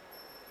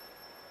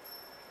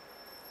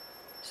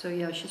 So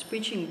yeah, she's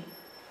preaching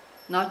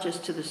not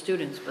just to the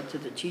students, but to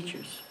the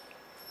teachers.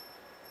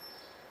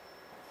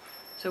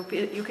 So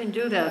you can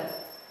do that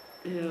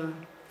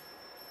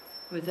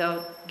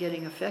without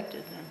getting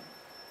affected then.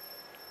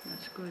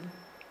 That's good.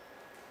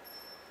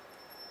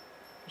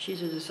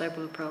 She's a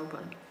disciple of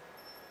Prabhupada.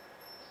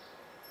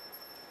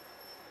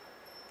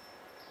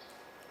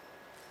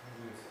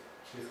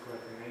 She's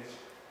quite in age.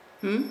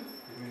 Hmm?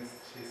 It means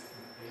she's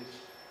in age.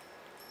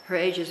 Her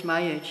age is my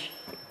age.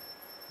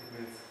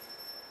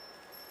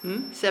 It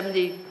means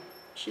 70,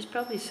 she's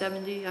probably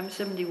 70, I'm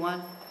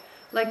 71.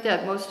 Like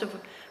that, most of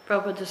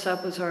Prabhupada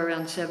disciples are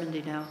around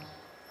 70 now,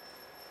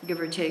 give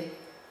or take.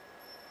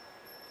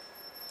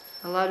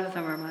 A lot of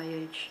them are my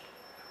age,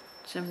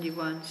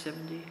 71,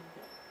 70.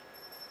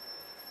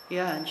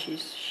 Yeah, and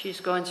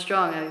she's going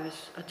strong. I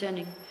was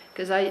attending,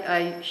 because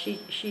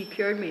she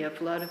cured me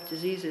of a lot of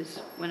diseases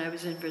when I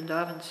was in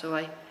Vrindavan, so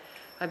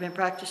I've been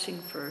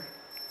practicing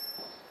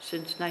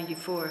since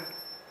 94.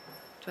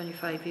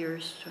 25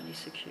 years,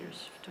 26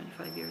 years,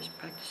 25 years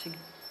practicing.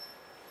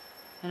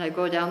 And I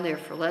go down there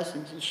for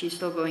lessons, and she's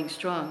still going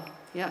strong.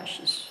 Yeah,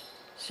 she's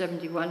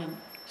 71 and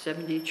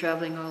 70,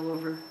 traveling all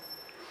over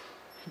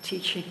and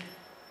teaching.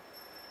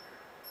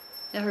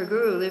 Yeah, her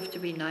guru lived to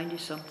be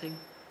 90-something.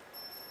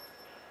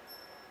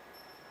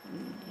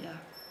 Yeah.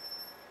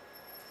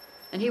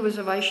 And he was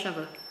a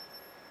Vaishnava.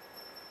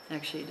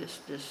 Actually,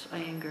 this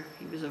Iyengar,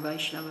 he was a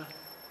Vaishnava.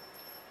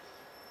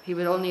 He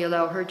would only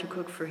allow her to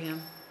cook for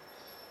him,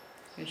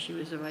 because she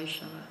was a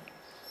Vaishnava.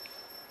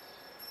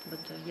 But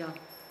yeah.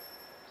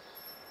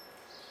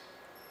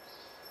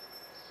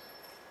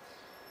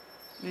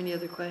 Any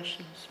other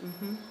questions?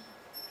 Mm-hmm.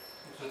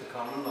 Just a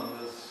comment on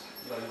this,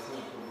 like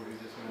he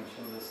just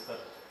mentioned this,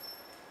 that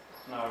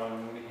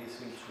Narayana he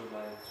seems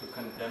to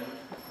condemn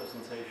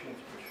presentations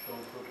which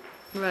don't put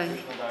Right.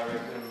 Krishna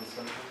directly in the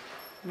center.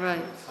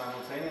 Right. But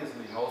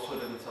simultaneously, he also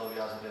didn't tell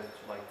Vyasadeva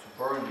to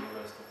burn the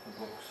rest of the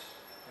books.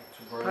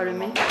 To burn Pardon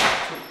me?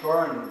 To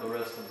burn the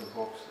rest of the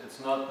books. It's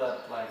not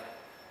that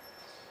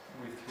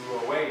we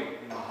threw away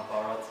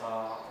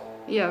Mahabharata or...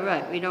 Yeah,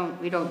 right. We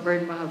don't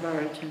burn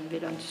Mahabharata and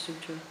Vedanta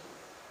Sutra,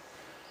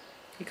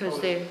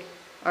 because they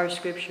are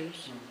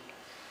scriptures.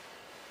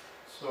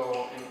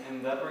 So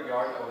in that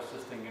regard, I was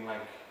just thinking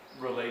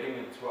relating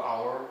it to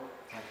our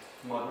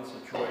modern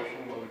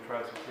situation where we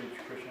try to preach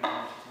Krishna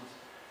consciousness,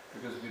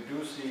 because we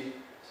do see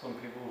some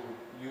people who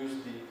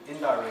use the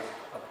indirect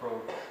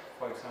approach.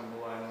 For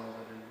example, I know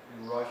that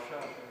in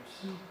Russia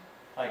there's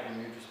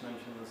and you just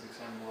mentioned this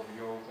example of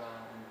yoga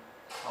and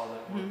how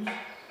that works.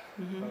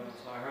 Mm-hmm.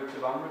 So I heard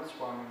Devamrit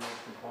Swami make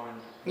the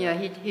point. Yeah,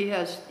 he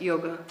has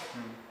yoga.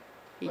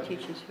 He But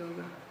teaches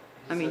yoga.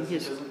 He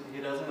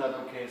doesn't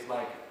advocate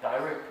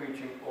direct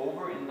preaching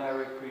over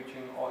indirect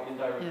preaching or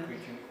indirect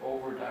preaching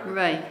over direct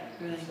right,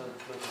 preaching. Right. So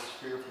there's a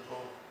sphere for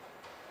both.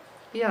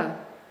 Yeah.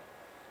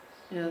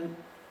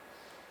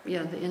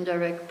 Yeah, the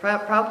indirect.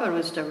 Prabhupada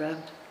was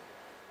direct.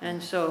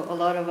 And so a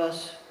lot of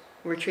us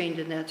were trained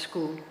in that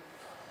school.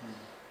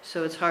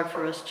 So it's hard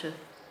for us to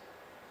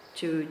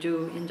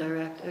do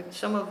indirect.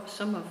 Some of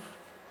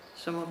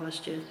us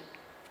did.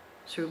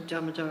 Swarup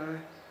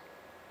Damodar,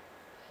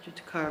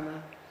 Jutta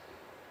Karma.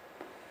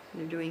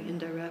 They're doing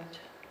indirect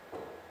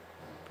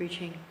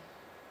preaching.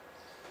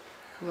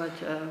 But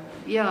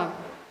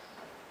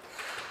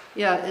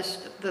it's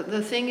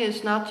the thing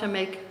is not to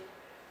make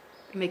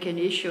an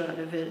issue out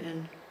of it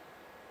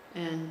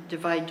and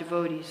divide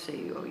devotees,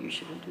 say, oh, you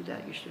shouldn't do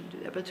that, you shouldn't do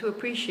that, but to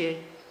appreciate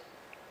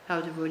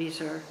how devotees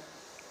are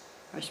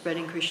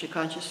spreading Krishna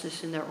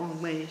consciousness in their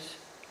own ways.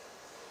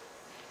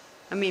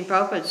 I mean,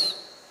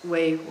 Prabhupada's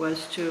way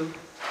was to,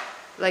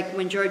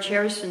 when George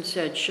Harrison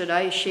said, should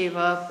I shave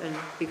up and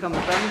become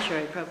a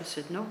brahmachari? Prabhupada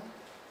said, no,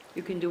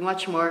 you can do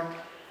much more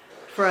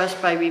for us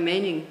by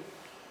remaining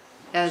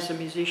as a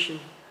musician.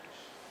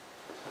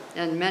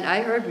 And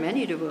I heard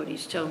many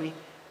devotees tell me,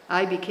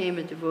 I became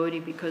a devotee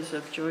because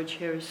of George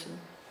Harrison,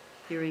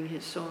 hearing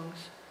his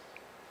songs.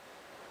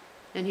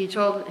 And he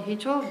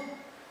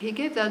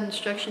gave that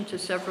instruction to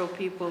several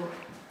people.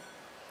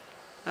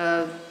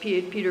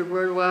 Peter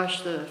Bourgeois,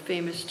 the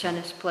famous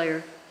tennis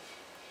player,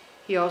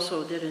 he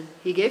also didn't.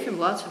 He gave him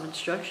lots of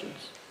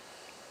instructions,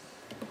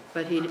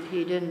 but he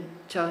didn't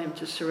tell him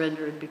to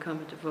surrender and become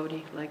a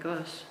devotee like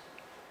us.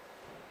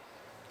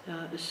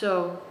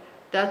 So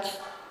that's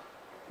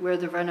where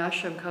the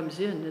Varnashram comes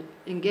in. That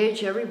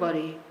engage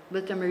everybody,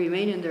 let them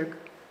remain in their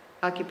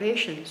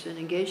occupations and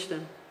engage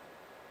them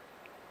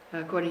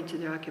according to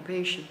their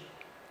occupation,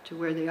 to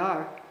where they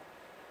are.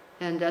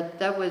 And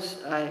that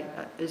was,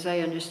 as I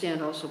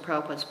understand, also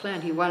Prabhupada's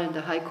plan. He wanted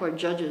the High Court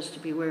judges to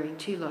be wearing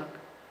tilak.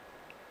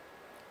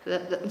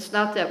 It's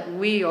not that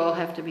we all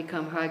have to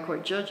become High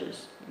Court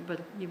judges,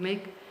 but we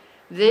make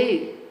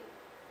the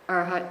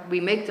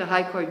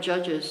High Court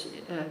judges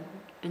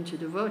into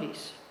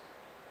devotees.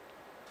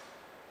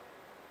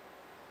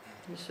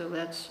 And so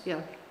that's,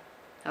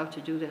 how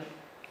to do that.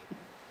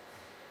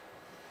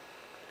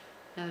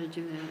 How to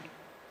do that.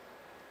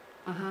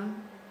 I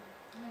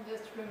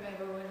just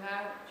remember when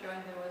I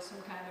joined, there was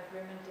some kind of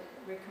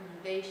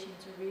recommendation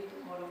to read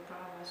all of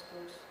Prabhupada's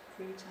books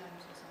 3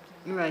 times or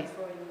something. Right.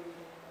 Before you read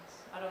it.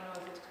 I don't know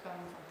if it's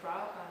coming from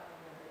Prabhupada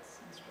or if it's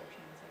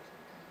instruction is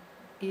actually coming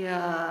from.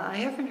 Yeah, I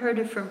haven't heard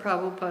it from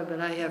Prabhupada, but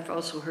I have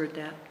also heard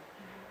that.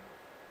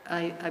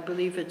 I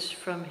believe it's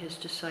from his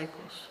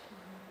disciples.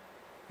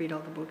 Read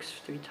all the books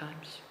 3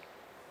 times.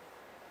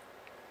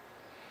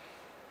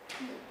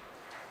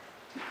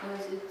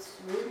 Because it's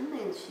written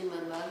in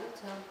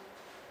Srimad-Bhagavatam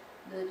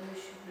that you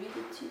should read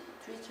it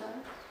 3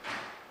 times.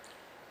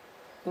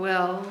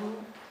 Well,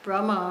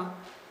 Brahma,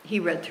 he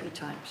read 3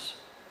 times.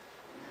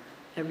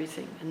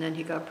 Everything, and then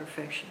he got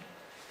perfection.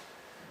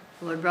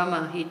 Lord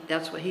Brahma,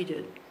 that's what he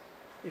did.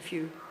 If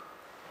you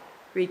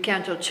read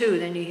Canto 2,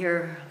 then you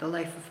hear the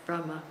life of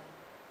Brahma,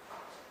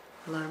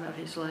 a lot about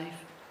his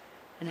life,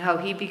 and how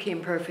he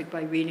became perfect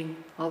by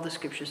reading all the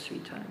scriptures 3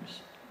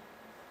 times.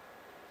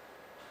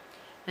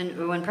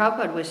 And when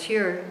Prabhupada was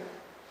here,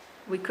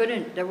 we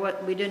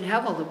didn't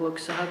have all the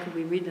books, so how could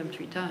we read them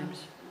 3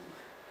 times?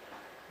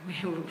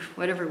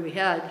 Whatever we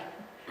had,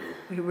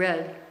 we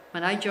read.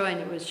 When I joined,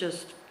 it was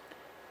just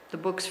the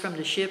books from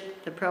the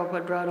ship that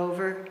Prabhupada brought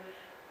over,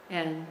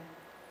 and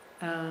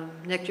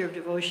Nectar of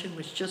Devotion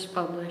was just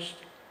published,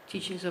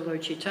 Teachings of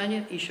Lord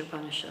Chaitanya,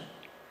 Ishopanishad,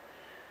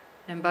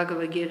 and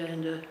Bhagavad Gita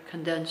in the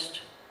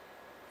condensed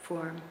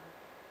form.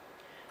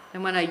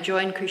 And when I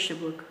joined Krishna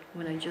Book,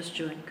 when I just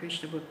joined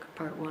Krishna Book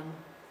Part 1,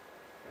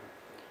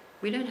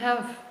 we didn't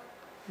have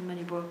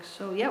many books,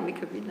 so yeah, we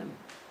could read them.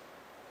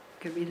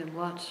 We could read them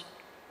lots.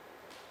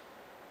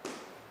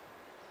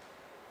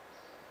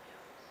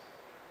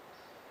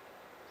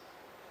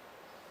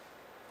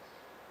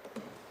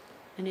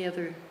 Any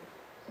other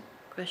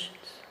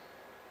questions?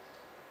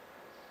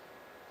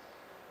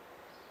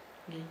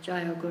 Okay,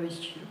 Jai Ho, glories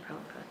to Srila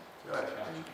Prabhupada. Right.